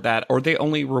reward that, or they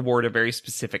only reward a very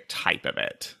specific type of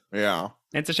it. Yeah.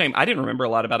 It's a shame. I didn't remember a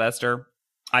lot about Esther.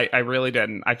 I really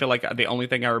didn't. I feel like the only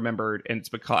thing I remembered, and it's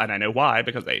because, and I know why,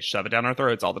 because they shove it down our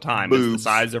throats all the time, is the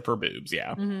size of her boobs.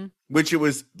 Yeah. Mm-hmm. Which it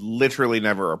was literally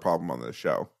never a problem on the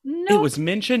show. Nope. It was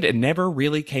mentioned and never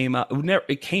really came up.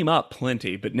 It came up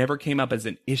plenty, but never came up as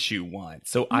an issue once.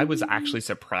 So I was actually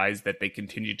surprised that they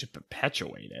continued to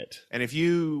perpetuate it. And if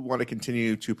you want to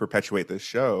continue to perpetuate this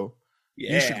show,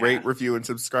 you should rate, review, and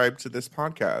subscribe to this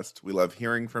podcast. We love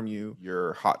hearing from you.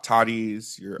 Your hot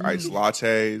toddies, your iced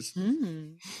lattes.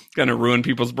 Gonna ruin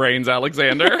people's brains,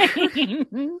 Alexander.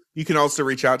 You can also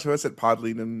reach out to us at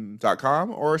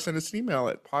podleadum.com or send us an email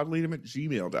at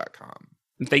podleadum@gmail.com.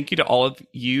 And thank you to all of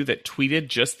you that tweeted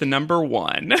just the number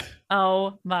 1.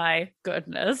 Oh my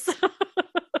goodness.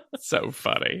 So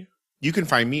funny. You can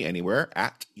find me anywhere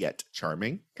at Yet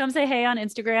Charming. Come say hey on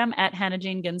Instagram at Hannah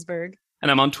Jane Ginsburg. And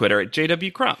I'm on Twitter at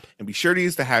JW Crump. And be sure to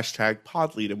use the hashtag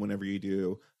PodLeadum whenever you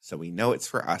do, so we know it's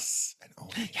for us and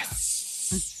only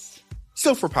us.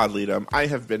 So for PodLeadum, I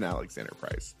have been Alexander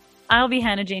Price. I'll be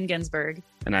Hannah Jane Ginsburg.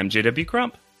 And I'm JW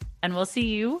Crump. And we'll see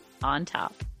you on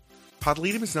top.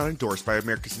 PodLeadum is not endorsed by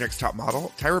America's Next Top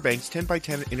Model, Tyra Banks,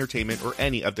 10x10 Entertainment, or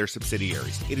any of their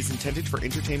subsidiaries. It is intended for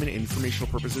entertainment and informational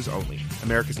purposes only.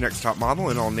 America's Next Top Model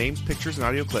and all names, pictures, and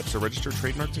audio clips are registered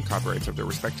trademarks and copyrights of their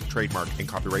respective trademark and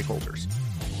copyright holders.